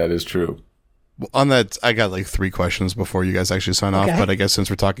 That is true. On that, I got like 3 questions before you guys actually sign off, but I guess since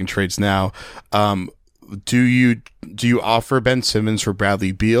we're talking trades now, do you offer Ben Simmons for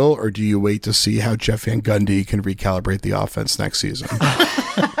Bradley Beal, or do you wait to see how Jeff Van Gundy can recalibrate the offense next season?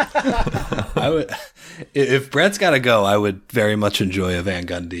 I would, if Brett's got to go, I would very much enjoy a Van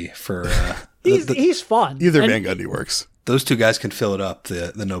Gundy for. He's fun. Either Van Gundy works. Those 2 guys can fill it up,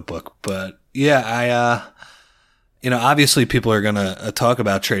 the notebook. But yeah, obviously people are gonna talk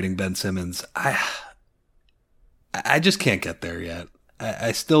about trading Ben Simmons. I just can't get there yet.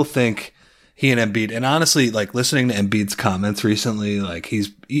 I still think he and Embiid, and honestly, like, listening to Embiid's comments recently, like,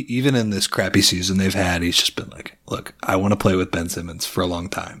 he's even in this crappy season they've had, he's just been like, look, I want to play with Ben Simmons for a long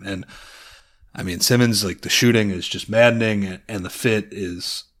time. And I mean, Simmons, like, the shooting is just maddening, and the fit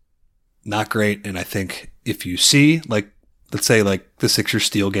is not great. And I think if you see, like, let's say like the Sixers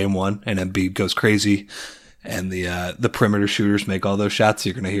steal game 1 and Embiid goes crazy, and the perimeter shooters make all those shots,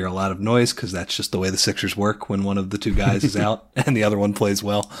 you're going to hear a lot of noise because that's just the way the Sixers work when one of the 2 guys is out and the other one plays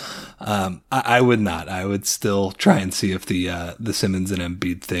well. I would not. I would still try and see if the Simmons and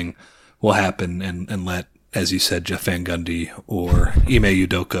Embiid thing will happen and let, as you said, Jeff Van Gundy or Ime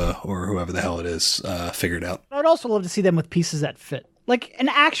Udoka or whoever the hell it is figure it out. I would also love to see them with pieces that fit. Like an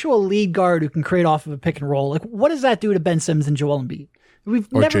actual lead guard who can create off of a pick and roll. Like, what does that do to Ben Simmons and Joel Embiid?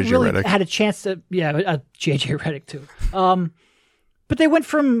 We've never JJ really Redick. had a chance to, JJ Redick too. But they went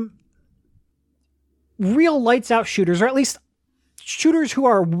from real lights out shooters, or at least shooters who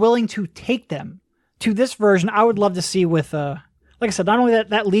are willing to take them to this version, I would love to see with, like I said, not only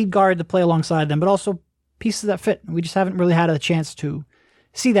that lead guard to play alongside them, but also pieces that fit. We just haven't really had a chance to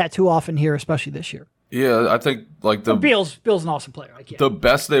see that too often here, especially this year. Yeah, I think like Beal's an awesome player. The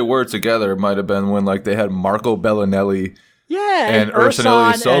best they were together might have been when like they had Marco Bellinelli. Yeah, and Ursan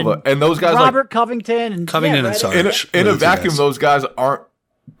Ilyasova. And those guys Robert Covington and Sarge. In a vacuum, those guys aren't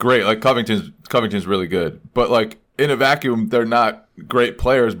great. Like Covington's really good. But like in a vacuum, they're not great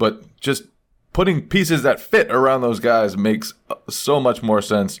players. But just putting pieces that fit around those guys makes so much more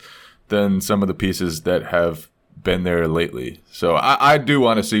sense than some of the pieces that have been there lately. So I do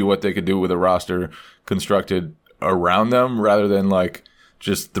want to see what they could do with a roster constructed around them rather than like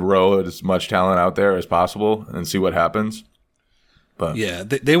just throw as much talent out there as possible and see what happens. But yeah,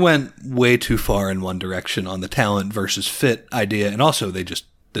 they went way too far in one direction on the talent versus fit idea, and also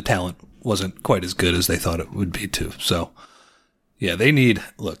the talent wasn't quite as good as they thought it would be too. So yeah, they need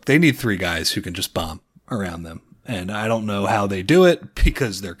 3 guys who can just bomb around them. And I don't know how they do it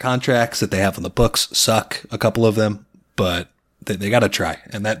because their contracts that they have on the books suck, a couple of them, but they got to try.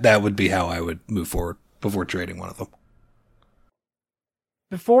 And that would be how I would move forward before trading one of them.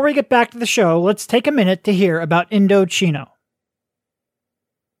 Before we get back to the show, let's take a minute to hear about Indochino.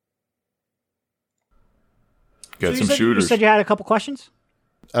 Got some shooters. You said you had a couple questions?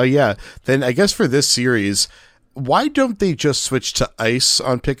 Oh, yeah. Then I guess for this series, why don't they just switch to ice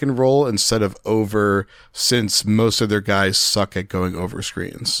on pick and roll instead of over, since most of their guys suck at going over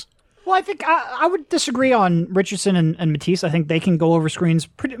screens? Well, I think I would disagree on Richardson and Matisse. I think they can go over screens.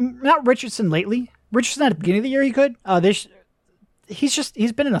 Not Richardson lately. Richardson at the beginning of the year, he could.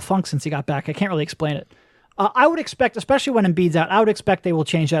 He's been in a funk since he got back. I can't really explain it. I would expect, especially when Embiid's out, I would expect they will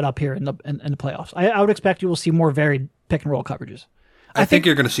change that up here in the playoffs. I would expect you will see more varied pick and roll coverages. I think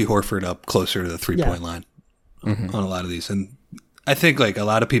you're going to see Horford up closer to the 3-point line on a lot of these. And I think like a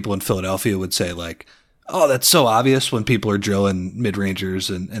lot of people in Philadelphia would say like, oh, that's so obvious when people are drilling mid-rangers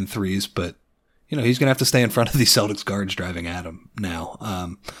and threes, but you know, he's going to have to stay in front of these Celtics guards driving at him now.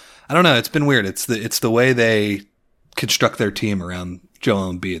 I don't know. It's been weird. It's the way they construct their team around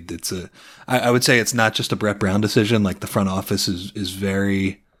Joel Embiid. I would say it's not just a Brett Brown decision. Like the front office is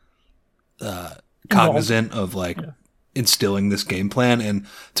very cognizant of like instilling this game plan. And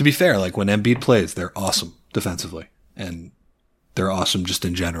to be fair, like when Embiid plays, they're awesome defensively and they're awesome just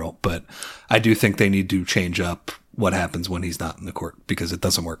in general. But I do think they need to change up what happens when he's not in the court because it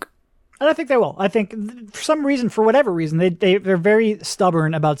doesn't work. And I think they will. I think for some reason, for whatever reason, they're very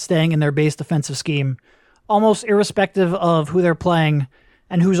stubborn about staying in their base defensive scheme, almost irrespective of who they're playing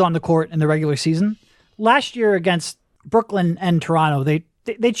and who's on the court in the regular season. Last year against Brooklyn and Toronto,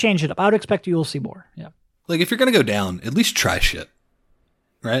 they changed it up. I would expect you'll see more. Yeah. Like if you're going to go down, at least try shit,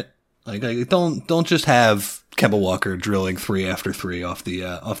 right? Like don't just have Kemba Walker drilling 3 after 3 off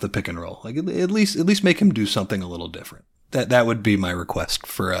the pick and roll. Like at least make him do something a little different. That would be my request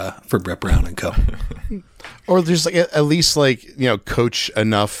for Brett Brown and co. Or there's like at least like, you know, coach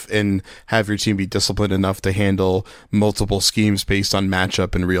enough and have your team be disciplined enough to handle multiple schemes based on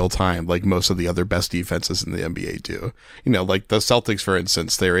matchup in real time, like most of the other best defenses in the NBA do. You know, like the Celtics, for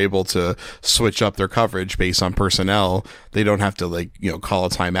instance, they're able to switch up their coverage based on personnel. They don't have to like, you know, call a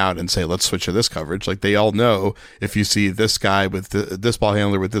timeout and say, let's switch to this coverage. Like they all know if you see this guy with this ball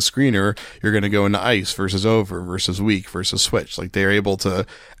handler with this screener, you're going to go into ice versus over versus weak versus switch. Like they're able to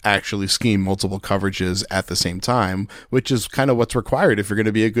actually scheme multiple coverages at the same time, which is kind of what's required if you're going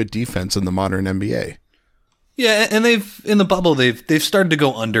to be a good defense in the modern NBA. Yeah, and in the bubble they've started to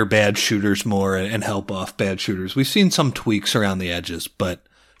go under bad shooters more and help off bad shooters. We've seen some tweaks around the edges, but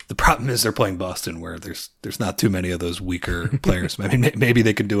the problem is they're playing Boston, where there's not too many of those weaker players. I mean, maybe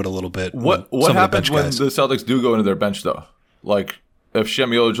they could do it a little bit. What happens when the Celtics do go into their bench though? Like if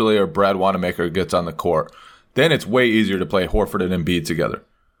Semi Ojeleye or Brad Wanamaker gets on the court, then it's way easier to play Horford and Embiid together.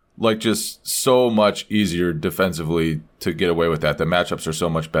 Like just so much easier defensively to get away with that. The matchups are so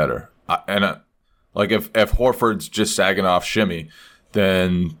much better. Like if Horford's just sagging off Shimmy,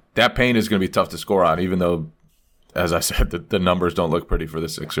 then that paint is going to be tough to score on, even though, as I said, the numbers don't look pretty for the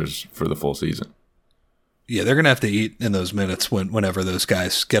Sixers for the full season. Yeah, they're going to have to eat in those minutes whenever those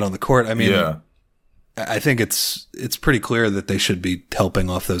guys get on the court. I mean, yeah. I think it's pretty clear that they should be helping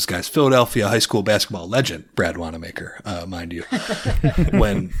off those guys. Philadelphia high school basketball legend Brad Wanamaker, mind you,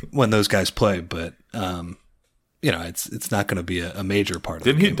 when those guys play. But you know, it's not going to be a major part of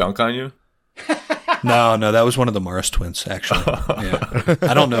it. Didn't he dunk on you? No, that was one of the Morris twins, actually. Yeah.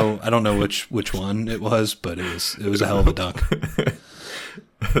 I don't know which one it was, but it was a hell of a dunk.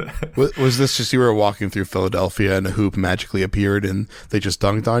 Was this just you were walking through Philadelphia and a hoop magically appeared and they just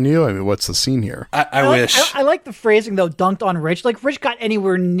dunked on you? I mean, what's the scene here? I wish. I like the phrasing though. Dunked on Rich. Like Rich got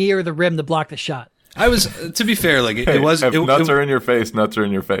anywhere near the rim to block the shot. I was, to be fair, like it was. If nuts are in your face, nuts are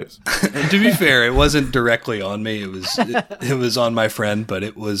in your face. To be fair, it wasn't directly on me. It was on my friend, but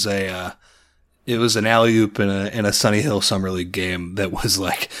it was an alley-oop in a Sunny Hill Summer League game that was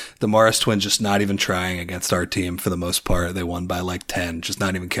like the Morris Twins just not even trying against our team for the most part. They won by like 10, just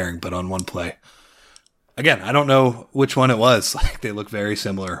not even caring, but on one play. Again, I don't know which one it was. Like they look very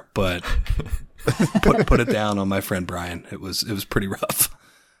similar, but put it down on my friend Brian. It was pretty rough.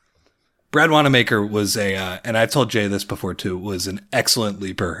 Brad Wanamaker was and I've told Jay this before too, was an excellent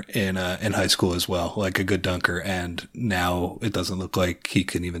leaper in high school as well, like a good dunker. And now it doesn't look like he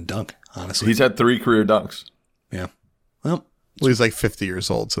can even dunk, honestly. He's had 3 career dunks. Yeah. Well, He's like 50 years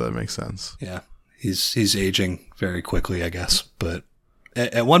old, so that makes sense. yeah, he's aging very quickly, I guess. But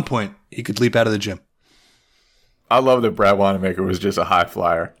at one point, he could leap out of the gym. I love that Brad Wanamaker was just a high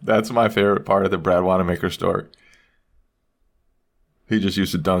flyer. That's my favorite part of the Brad Wanamaker story. He just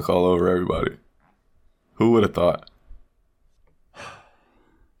used to dunk all over everybody. Who would have thought?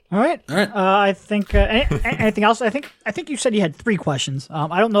 All right. All right. I think anything else? I think you said you had 3 questions.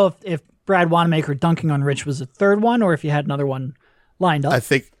 I don't know if Brad Wanamaker dunking on Rich was the third one, or if you had another one lined up. I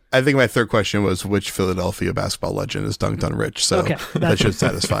think my third question was which Philadelphia basketball legend has dunked on Rich, so Okay, that should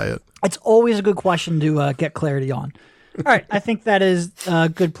satisfy it. It's always a good question to get clarity on. All right. I think that is a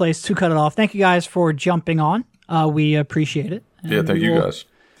good place to cut it off. Thank you guys for jumping on. We appreciate it. Yeah, thank you guys.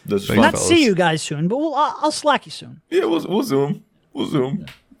 This is fun. Not see you guys soon, but I'll slack you soon. Yeah, we'll Zoom. We'll Zoom.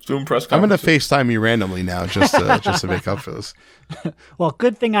 Zoom press I'm conference. going to FaceTime you randomly now just to make up for this. Well,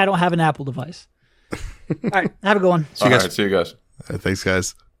 good thing I don't have an Apple device. All right. Have a good one. All right, see you guys. All right, thanks,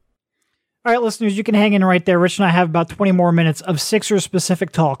 guys. All right, listeners, you can hang in right there. Rich and I have about 20 more minutes of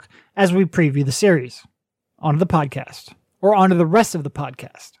Sixers-specific talk as we preview the series. Onto the podcast. Or onto the rest of the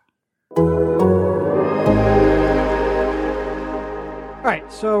podcast. All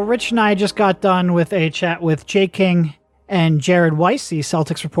right, so Rich and I just got done with a chat with Jay King and Jared Weiss, the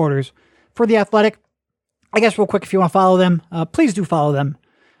Celtics reporters for The Athletic. I guess real quick, if you want to follow them, please do follow them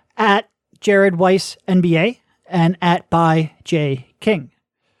at Jared Weiss NBA and at by Jay King.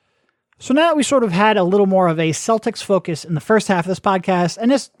 So now that we sort of had a little more of a Celtics focus in the first half of this podcast,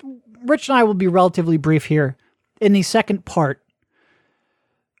 and Rich and I will be relatively brief here in the second part.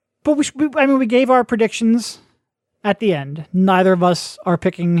 But we gave our predictions at the end. Neither of us are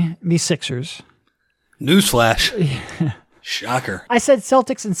picking the Sixers. Newsflash. Shocker. I said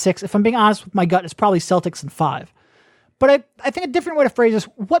Celtics in 6. If I'm being honest with my gut, it's probably Celtics in 5. But I think a different way to phrase this,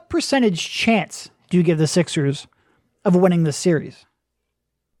 what percentage chance do you give the Sixers of winning this series?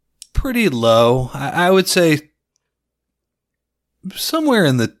 Pretty low. I would say somewhere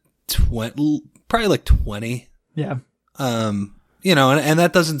in the 20, probably like 20. Yeah. And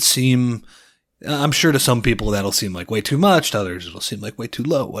that doesn't seem, I'm sure to some people that'll seem like way too much, to others it'll seem like way too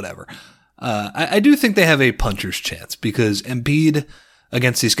low, whatever. I do think they have a puncher's chance because Embiid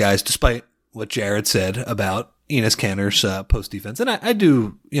against these guys, despite what Jared said about Enes Kanter's post defense, and I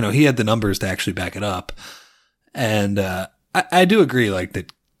do, he had the numbers to actually back it up. And I do agree, like,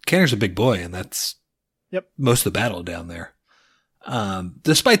 that Kanter's a big boy, and that's most of the battle down there.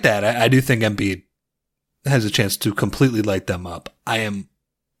 Despite that, I do think Embiid has a chance to completely light them up.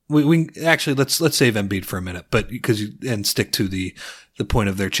 We actually let's save Embiid for a minute, but and stick to the point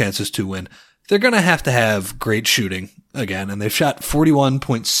of their chances to win. They're going to have great shooting again, and they've shot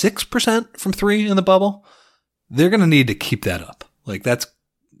 41.6% from 3 in the bubble. They're going to need to keep that up. Like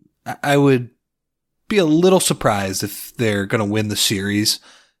I would be a little surprised if they're going to win the series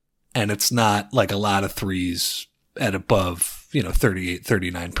and it's not like a lot of threes at above, 38,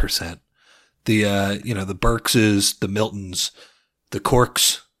 39%. The Burkses, the Miltons, the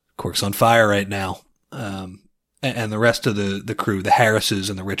Corks on fire right now. And the rest of the crew, the Harrises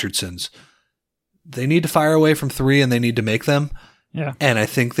and the Richardsons, they need to fire away from 3 and they need to make them. Yeah. And I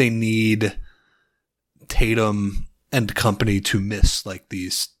think they need Tatum and company to miss like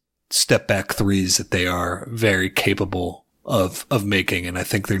these step back threes that they are very capable of making. And I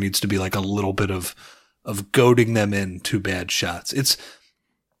think there needs to be like a little bit of goading them into bad shots.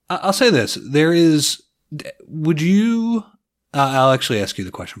 I'll say this, I'll actually ask you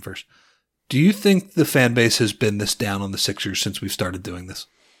the question first. Do you think the fan base has been this down on the Sixers since we've started doing this?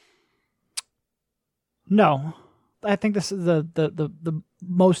 No. I think this is the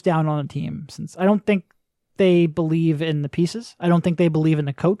most down on the team since I don't think they believe in the pieces. I don't think they believe in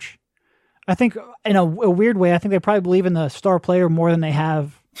the coach. I think in a weird way, I think they probably believe in the star player more than they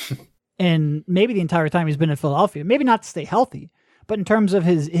have in maybe the entire time he's been in Philadelphia. Maybe not to stay healthy, But in terms of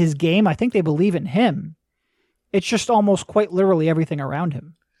his game, I think they believe in him. It's just almost quite literally everything around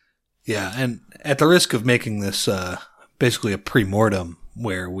him. Yeah, and at the risk of making this basically a pre-mortem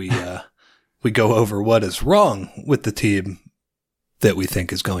where we go over what is wrong with the team that we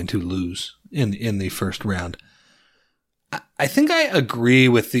think is going to lose in the first round, I think I agree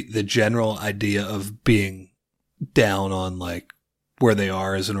with the general idea of being down on like where they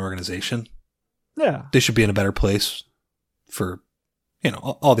are as an organization. Yeah. They should be in a better place for,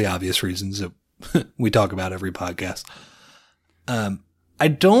 all the obvious reasons that we talk about every podcast. I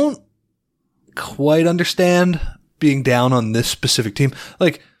don't quite understand being down on this specific team.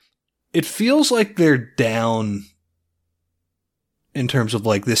 Like, it feels like they're down in terms of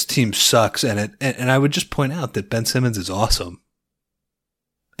like this team sucks, and I would just point out that Ben Simmons is awesome.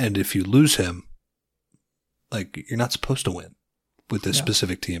 And if you lose him, like, you're not supposed to win with this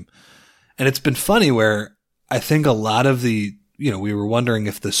specific team. And it's been funny where I think a lot of the, we were wondering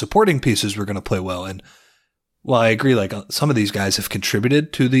if the supporting pieces were going to play well. And while I agree, like some of these guys have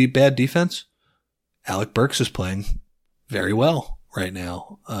contributed to the bad defense, Alec Burks is playing very well right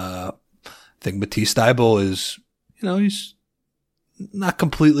now. I think Matisse Thybulle is, he's not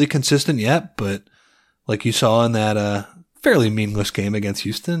completely consistent yet, but like you saw in that fairly meaningless game against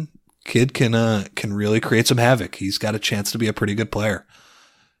Houston, kid can really create some havoc. He's got a chance to be a pretty good player.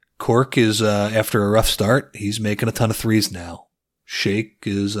 Cork is after a rough start, he's making a ton of threes now. Shake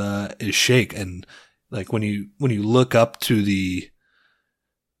is Shake, and like when you look up to the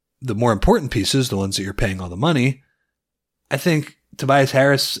more important pieces, the ones that you're paying all the money, I think Tobias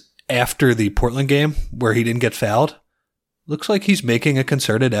Harris after the Portland game where he didn't get fouled, looks like he's making a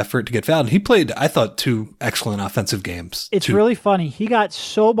concerted effort to get fouled. And he played, I thought, 2 excellent offensive games. It's really funny. He got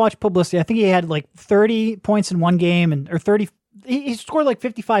so much publicity. I think he had like 30 points in one game, or 30. He scored like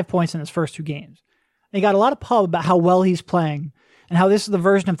 55 points in his first 2 games. And he got a lot of pub about how well he's playing and how this is the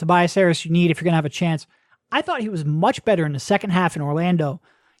version of Tobias Harris you need if you're going to have a chance. I thought he was much better in the second half in Orlando.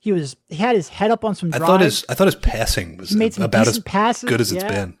 He had his head up on some drives. I thought his passing was about as good as it's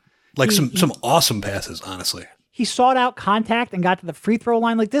been. Like some awesome passes, honestly. He sought out contact and got to the free throw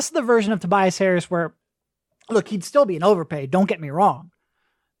line. Like, this is the version of Tobias Harris where, look, he'd still be an overpay. Don't get me wrong.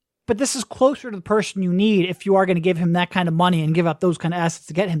 But this is closer to the person you need if you are going to give him that kind of money and give up those kind of assets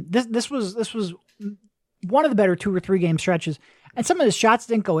to get him. This was one of the better 2 or 3 game stretches. And some of his shots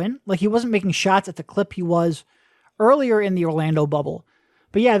didn't go in. Like, he wasn't making shots at the clip he was earlier in the Orlando bubble.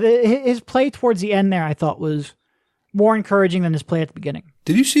 But yeah, his play towards the end there, I thought, was more encouraging than his play at the beginning.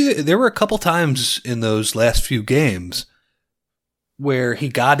 Did you see that there were a couple times in those last few games where he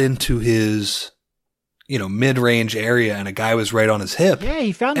got into his, mid-range area and a guy was right on his hip? Yeah,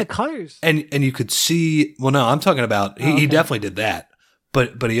 he found the cutters. And you could see, well, no, I'm talking about, he definitely did that.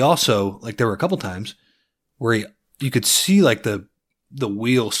 But he also, like, there were a couple times where you could see, like, the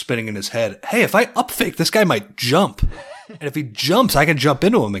wheel spinning in his head. Hey, if I up fake, this guy might jump. And if he jumps, I can jump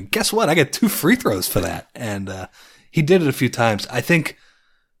into him. And guess what? I get 2 free throws for that. And he did it a few times. I think,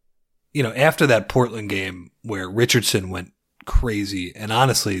 after that Portland game where Richardson went crazy, and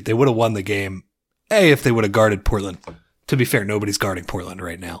honestly, they would have won the game, if they would have guarded Portland. To be fair, nobody's guarding Portland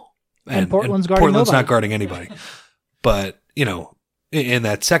right now. And Portland's not guarding anybody. But, in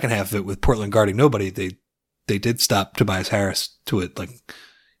that second half of it with Portland guarding nobody, they did stop Tobias Harris to it. Like,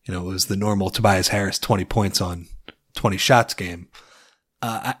 it was the normal Tobias Harris 20 points on 20 shots game.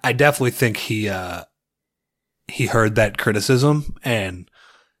 I definitely think he heard that criticism, and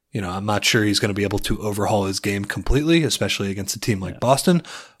I'm not sure he's going to be able to overhaul his game completely, especially against a team like Boston.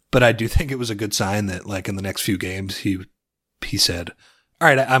 But I do think it was a good sign that, like, in the next few games, he said, "All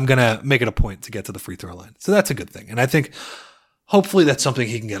right, I'm going to make it a point to get to the free throw line." So that's a good thing, and I think hopefully that's something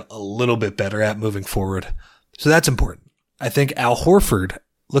he can get a little bit better at moving forward. So that's important. I think Al Horford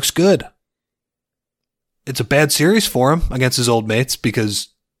looks good. It's a bad series for him against his old mates because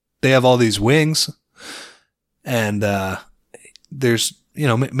they have all these wings. And there's,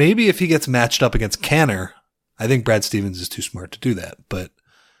 maybe if he gets matched up against Kanter, I think Brad Stevens is too smart to do that. But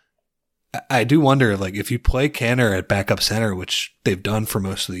I do wonder, like, if you play Kanter at backup center, which they've done for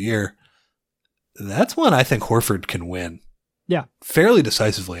most of the year, that's one I think Horford can win. Yeah. Fairly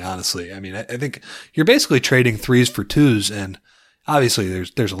decisively, honestly. I mean, I think you're basically trading 3s for 2s, and obviously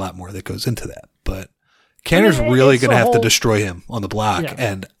there's a lot more that goes into that. But Kanter's really going to have to destroy him on the block. Yeah.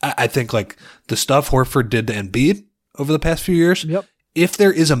 And I think, like, the stuff Horford did to Embiid over the past few years, if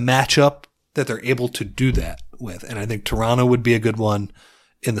there is a matchup that they're able to do that with, and I think Toronto would be a good one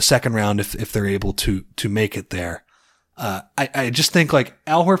in the second round if they're able to make it there. I just think, like,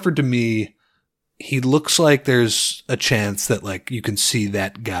 Al Horford, to me, he looks like there's a chance that, like, you can see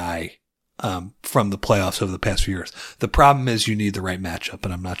that guy from the playoffs over the past few years. The problem is you need the right matchup,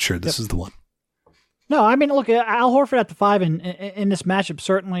 and I'm not sure this is the one. No, I mean, look, Al Horford at the 5 in this matchup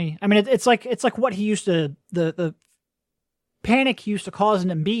certainly. I mean, it's like what he used to the panic he used to cause in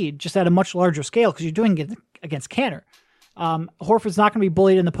Embiid, just at a much larger scale because you're doing it against Kanter. Horford's not going to be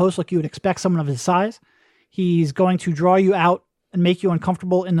bullied in the post like you would expect someone of his size. He's going to draw you out and make you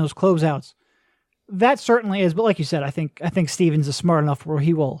uncomfortable in those closeouts. That certainly is, but like you said, I think Stevens is smart enough where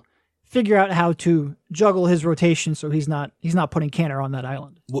he will figure out how to juggle his rotation so he's not putting Kanter on that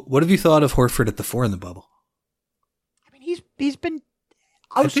island. What have you thought of Horford at the 4 in the bubble? I mean, he's been.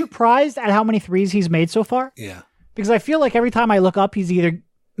 I was surprised at how many threes he's made so far. Yeah, because I feel like every time I look up, he's either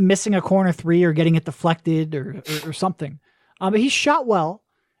missing a corner 3 or getting it deflected or something. But he's shot well,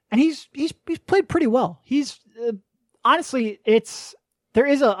 and he's played pretty well. He's honestly, there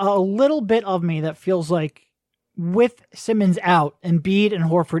is a little bit of me that feels like, with Simmons out, Embiid and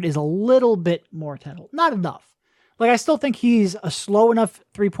Horford is a little bit more tenable. Not enough. Like, I still think he's a slow enough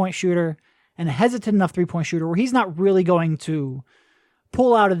 3-point shooter and a hesitant enough 3-point shooter where he's not really going to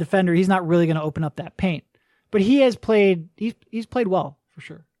pull out a defender. He's not really going to open up that paint. But he has played, he's played well, for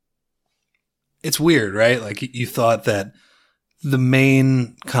sure. It's weird, right? Like, you thought that the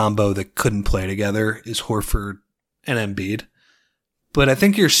main combo that couldn't play together is Horford and Embiid. But I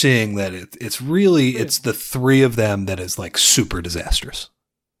think you're seeing that it's the 3 of them that is like super disastrous.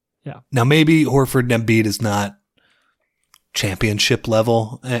 Yeah. Now maybe Horford and Embiid is not championship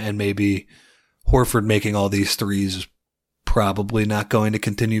level, and maybe Horford making all these threes is probably not going to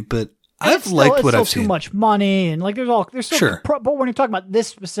continue. But I've liked what I've seen. Too much money, and like there's still sure. But when you're talking about this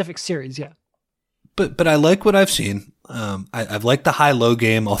specific series, yeah. But I like what I've seen. I've liked the high-low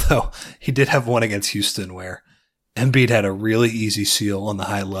game, although he did have one against Houston where Embiid had a really easy seal on the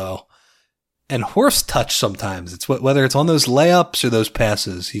high-low. And Horf's touch sometimes, it's whether it's on those layups or those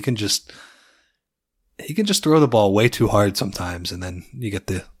passes, he can just throw the ball way too hard sometimes, and then you get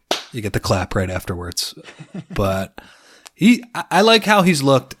the clap right afterwards. But I like how he's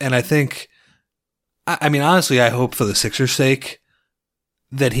looked, and I think, I mean, honestly, I hope for the Sixers' sake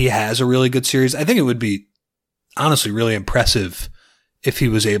that he has a really good series. I think it would be honestly really impressive if he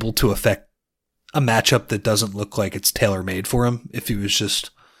was able to affect a matchup that doesn't look like it's tailor-made for him. If he was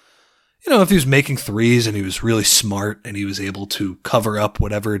just, if he was making threes and he was really smart and he was able to cover up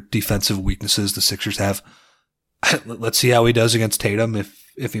whatever defensive weaknesses the Sixers have. Let's see how he does against Tatum.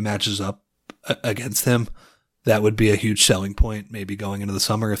 If he matches up against him, that would be a huge selling point maybe going into the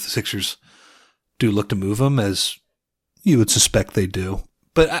summer if the Sixers do look to move him, as you would suspect they do.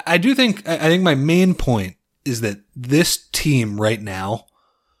 But I think my main point is that this team right now,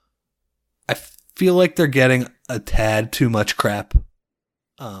 I feel like they're getting a tad too much crap.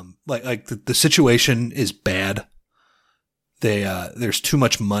 Like the situation is bad. There's too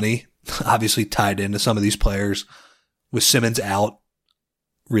much money obviously tied into some of these players. With Simmons out,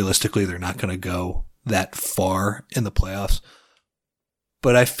 realistically, they're not going to go that far in the playoffs.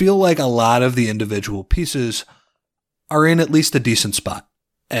 But I feel like a lot of the individual pieces are in at least a decent spot.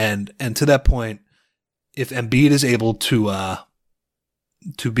 And to that point, if Embiid is able to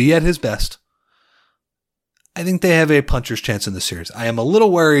be at his best, I think they have a puncher's chance in the series. I am a little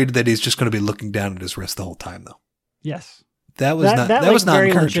worried that he's just going to be looking down at his wrist the whole time, though. Yes, that was not very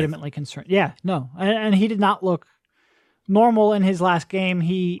encouraging. Legitimately concerned. Yeah, no, and he did not look normal in his last game.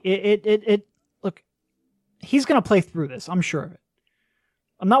 Look, he's going to play through this. I'm sure of it.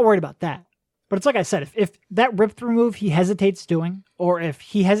 I'm not worried about that. But it's like I said, if that rip-through move he hesitates doing, or if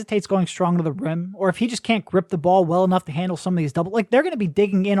he hesitates going strong to the rim, or if he just can't grip the ball well enough to handle some of these double, like they're going to be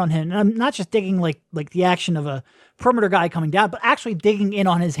digging in on him. And I'm not just digging like the action of a perimeter guy coming down, but actually digging in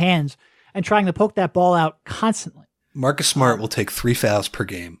on his hands and trying to poke that ball out constantly. Marcus Smart will take 3 fouls per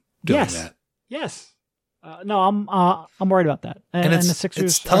game doing that. Yes. No, I'm worried about that. And the Sixers,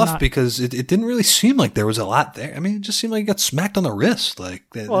 it's tough because it didn't really seem like there was a lot there. I mean, it just seemed like he got smacked on the wrist.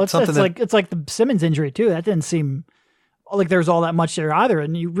 It's like the Simmons injury too. That didn't seem like there was all that much there either.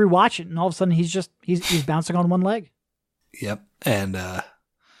 And you rewatch it, and all of a sudden he's bouncing on one leg. Yep, and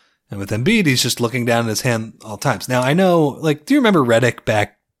with Embiid, he's just looking down at his hand all times. Now I know, do you remember Redick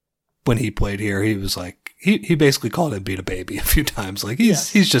back when he played here? He was like he basically called Embiid a baby a few times. Like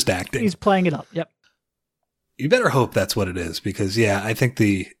he's just acting. He's playing it up. Yep. You better hope that's what it is, because I think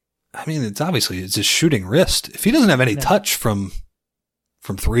it's his shooting wrist. If he doesn't have any touch from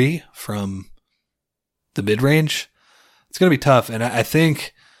 3, from the mid range, it's going to be tough. And I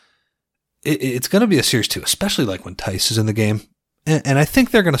think it's going to be a series too, especially like when Tice is in the game. And I think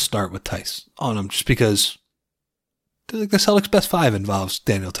they're going to start with Tice on him just because the Celtics' best 5 involves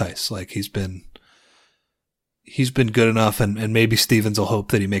Daniel Tice. Like he's been he's been good enough, and maybe Stevens will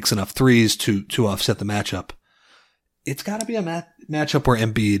hope that he makes enough threes to offset the matchup. It's got to be a matchup where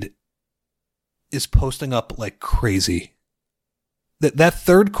Embiid is posting up like crazy. That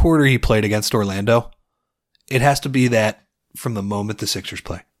third quarter he played against Orlando, it has to be that from the moment the Sixers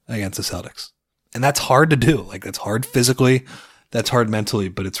play against the Celtics. And that's hard to do. Like, that's hard physically, that's hard mentally,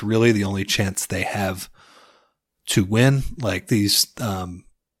 but it's really the only chance they have to win. Like, these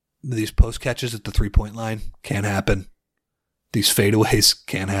post catches at the 3-point line can't happen. These fadeaways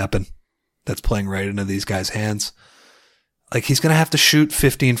can't happen. That's playing right into these guys' hands. Like, he's going to have to shoot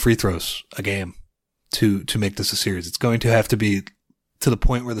 15 free throws a game to make this a series. It's going to have to be to the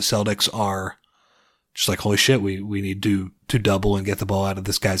point where the Celtics are just like, holy shit, we need to double and get the ball out of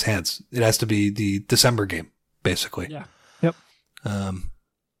this guy's hands. It has to be the December game, basically. Yeah. Yep. And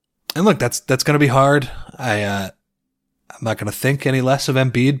look, that's going to be hard. I'm not going to think any less of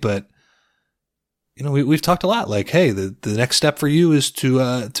Embiid, but you know, we've talked a lot. Like, hey, the next step for you is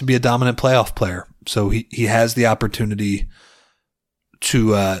to be a dominant playoff player. So he has the opportunity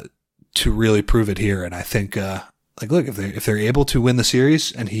to really prove it here. And I think, like, look, if they're able to win the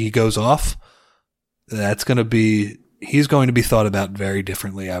series and he goes off, he's going to be thought about very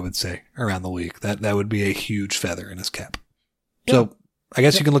differently, I would say, around the league. That would be a huge feather in his cap. Yeah. So I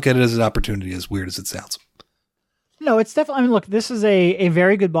guess you can look at it as an opportunity, as weird as it sounds. No, it's definitely, I mean, look, this is a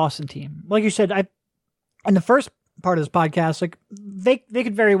very good Boston team. Like you said, in the first part of this podcast, like they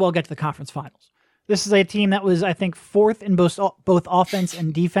could very well get to the conference finals. This is a team that was, I think, fourth in both offense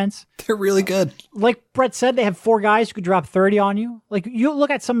and defense. They're really good. Like Brett said, they have 4 guys who could drop 30 on you. Like, you look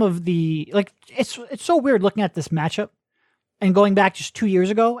at some of the, like, it's so weird looking at this matchup and going back just 2 years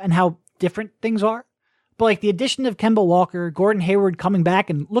ago and how different things are. But like the addition of Kemba Walker, Gordon Hayward coming back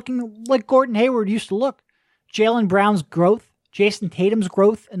and looking like Gordon Hayward used to look, Jaylen Brown's growth, Jason Tatum's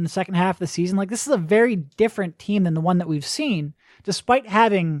growth in the second half of the season. Like, this is a very different team than the one that we've seen, despite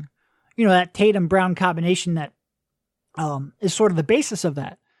having, you know, that Tatum-Brown combination that is sort of the basis of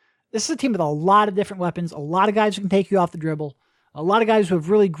that. This is a team with a lot of different weapons, a lot of guys who can take you off the dribble, a lot of guys who have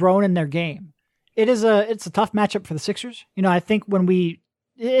really grown in their game. It's a tough matchup for the Sixers. You know, I think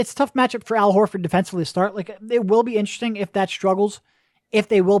it's a tough matchup for Al Horford defensively to start. Like, it will be interesting if that struggles, if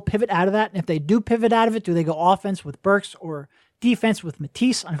they will pivot out of that. And if they do pivot out of it, do they go offense with Burks or defense with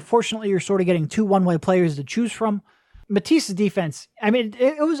Matisse? Unfortunately, you're sort of getting 2 one-way players to choose from. Matisse's defense, I mean,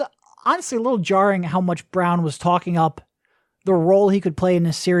 it was honestly a little jarring how much Brown was talking up the role he could play in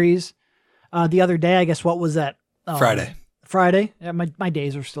this series. The other day, I guess, what was that? Friday. Yeah, my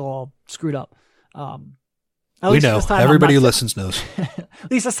days are still all screwed up. We know. Everybody who listens knows.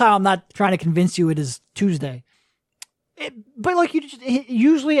 At least this time I'm not trying to convince you it is Tuesday. But like,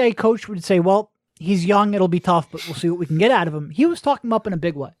 usually a coach would say, well, he's young, it'll be tough, but we'll see what we can get out of him. He was talking him up in a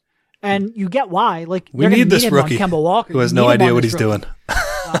big way. And you get why. Like, we need this rookie Kemba Walker, who has no idea what he's doing.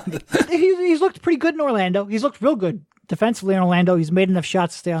 He's looked pretty good in Orlando. He's looked real good defensively in Orlando. He's made enough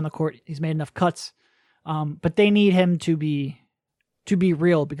shots to stay on the court. He's made enough cuts. But they need him to be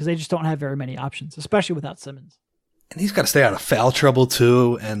real, because they just don't have very many options, especially without Simmons. And he's got to stay out of foul trouble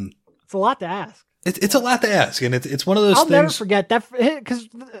too. And it's a lot to ask. It's a lot to ask, and it's one of those things. I'll never forget that, because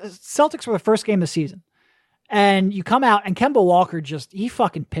Celtics were the first game of the season, and you come out and Kemba Walker he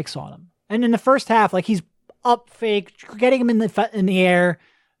fucking picks on him. And in the first half, like, he's up fake, getting him in the air,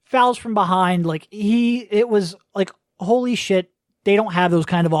 fouls from behind. Like, it was like, holy shit, they don't have those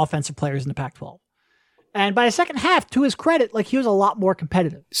kind of offensive players in the Pac-12. And by the second half, to his credit, like, he was a lot more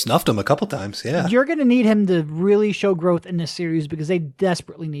competitive. Snuffed him a couple times, yeah. You're going to need him to really show growth in this series, because they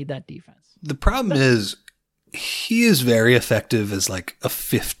desperately need that defense. The problem is he is very effective as like a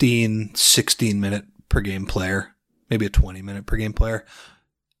 15, 16 minute per game player, maybe a 20 minute per game player.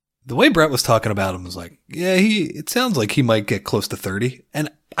 The way Brett was talking about him was like, yeah, it sounds like he might get close to 30.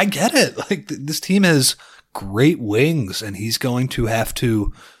 And I get it. Like, this team has great wings, and he's going to have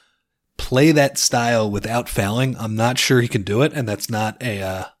to play that style without fouling. I'm not sure he can do it. And that's not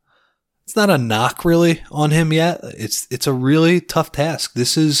it's not a knock really on him yet. It's a really tough task.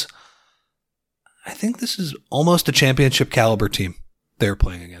 I think this is almost a championship caliber team they're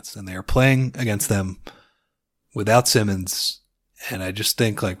playing against, and they are playing against them without Simmons. And I just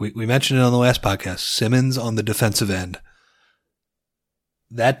think, like we mentioned it on the last podcast, Simmons on the defensive end,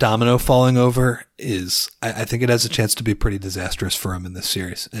 that domino falling over I think it has a chance to be pretty disastrous for him in this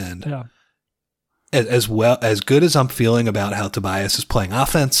series. And yeah. as good as I'm feeling about how Tobias is playing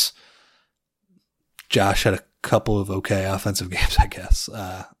offense, Josh had a couple of okay offensive games, I guess.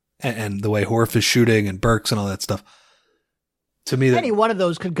 And the way Horf is shooting and Burks and all that stuff. To me, any one of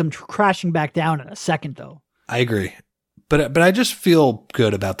those could come crashing back down in a second, though. I agree. But I just feel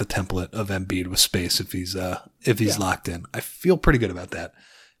good about the template of Embiid with space if he's locked in. I feel pretty good about that.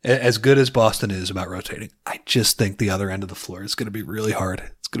 As good as Boston is about rotating, I just think the other end of the floor is going to be really hard.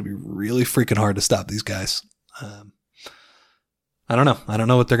 It's going to be really freaking hard to stop these guys. I don't know. I don't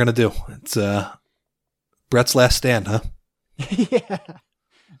know what they're going to do. It's Brett's last stand, huh? Yeah,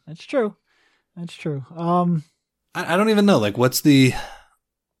 that's true. That's true. I don't even know. Like,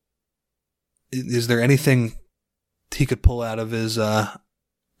 is there anything he could pull out of his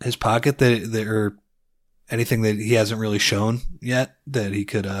pocket that or anything that he hasn't really shown yet that he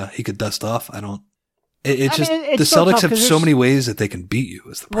could dust off? I don't. It's just the Celtics have so many ways that they can beat you.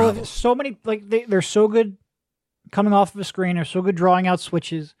 Is the problem? Well, so many, like they're so good coming off of a screen. They're so good drawing out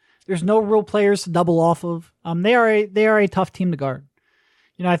switches. There's no real players to double off of. They are a tough team to guard.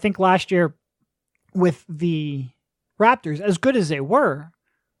 You know, I think last year with the Raptors, as good as they were,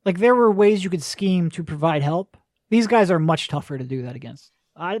 like there were ways you could scheme to provide help. These guys are much tougher to do that against.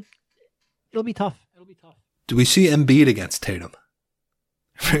 It'll be tough. Do we see Embiid against Tatum?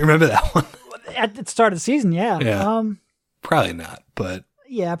 Remember that one? At the start of the season, yeah. Probably not, but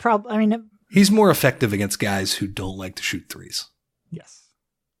yeah, probably. I mean, he's more effective against guys who don't like to shoot threes. Yes.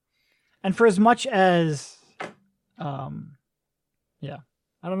 And for as much as, I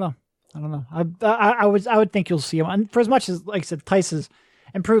don't know. I would think you'll see him. And for as much as, like I said, Tice has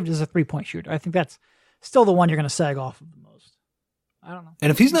improved as a 3-point shooter, I think that's still the one you're going to sag off of the most. I don't know. And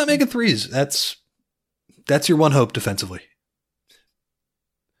if he's not making threes, that's your one hope defensively.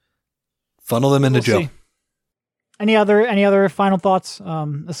 Funnel them into Joe. See. Any other final thoughts?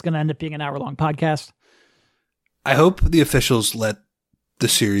 This is going to end up being an hour-long podcast. I hope the officials let the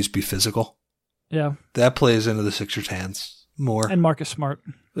series be physical. Yeah. That plays into the Sixers' hands more. And Marcus Smart.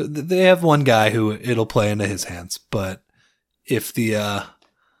 They have one guy who it'll play into his hands, but if the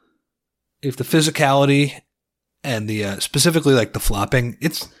physicality and the specifically like the flopping,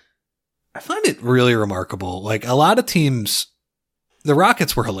 I find it really remarkable. Like a lot of teams, the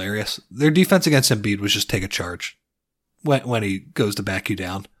Rockets were hilarious. Their defense against Embiid was just take a charge when he goes to back you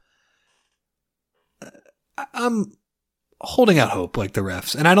down. I'm holding out hope like the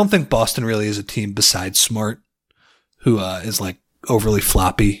refs. And I don't think Boston really is a team besides Smart who is like overly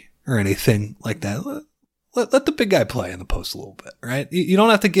floppy or anything like that. Let the big guy play in the post a little bit, right? You don't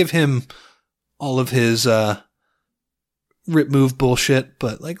have to give him all of his rip move bullshit,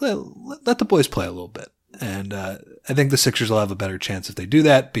 but like let the boys play a little bit. And I think the Sixers will have a better chance if they do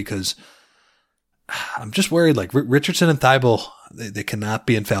that because I'm just worried like Richardson and Thibault, they cannot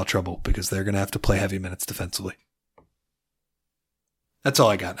be in foul trouble because they're going to have to play heavy minutes defensively. That's all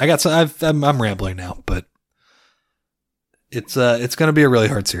I got. I'm rambling now, but it's going to be a really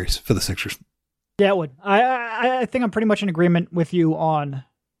hard series for the Sixers. Yeah, it would. I think I'm pretty much in agreement with you on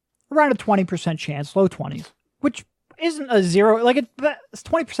around a 20% chance, low 20s, which isn't a zero. Like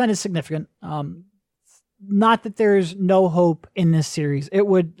 20% is significant. Not that there's no hope in this series.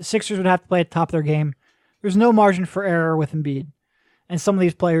 The Sixers would have to play at the top of their game. There's no margin for error with Embiid, and some of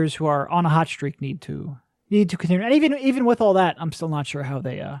these players who are on a hot streak need to continue. And even with all that, I'm still not sure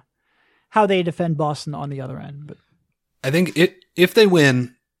how they defend Boston on the other end. But I think if they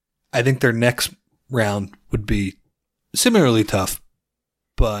win, I think their next round would be similarly tough,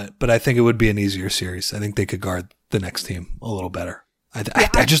 but I think it would be an easier series. I think they could guard the next team a little better.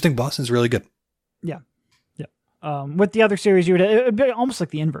 I just think Boston's really good. Yeah. With the other series, it would be almost like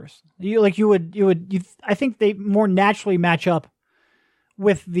the inverse. I think they more naturally match up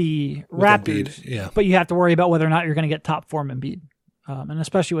with the Raptors. Embiid, yeah. But you have to worry about whether or not you're going to get top form Embiid. And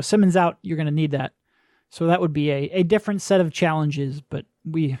especially with Simmons out, you're going to need that. So that would be a different set of challenges, but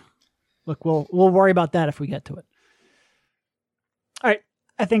we'll worry about that if we get to it. All right.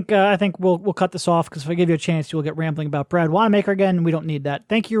 I think we'll cut this off because if I give you a chance, you'll get rambling about Brad Wanamaker again. We don't need that.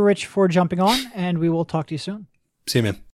 Thank you, Rich, for jumping on, and we will talk to you soon. See you, man.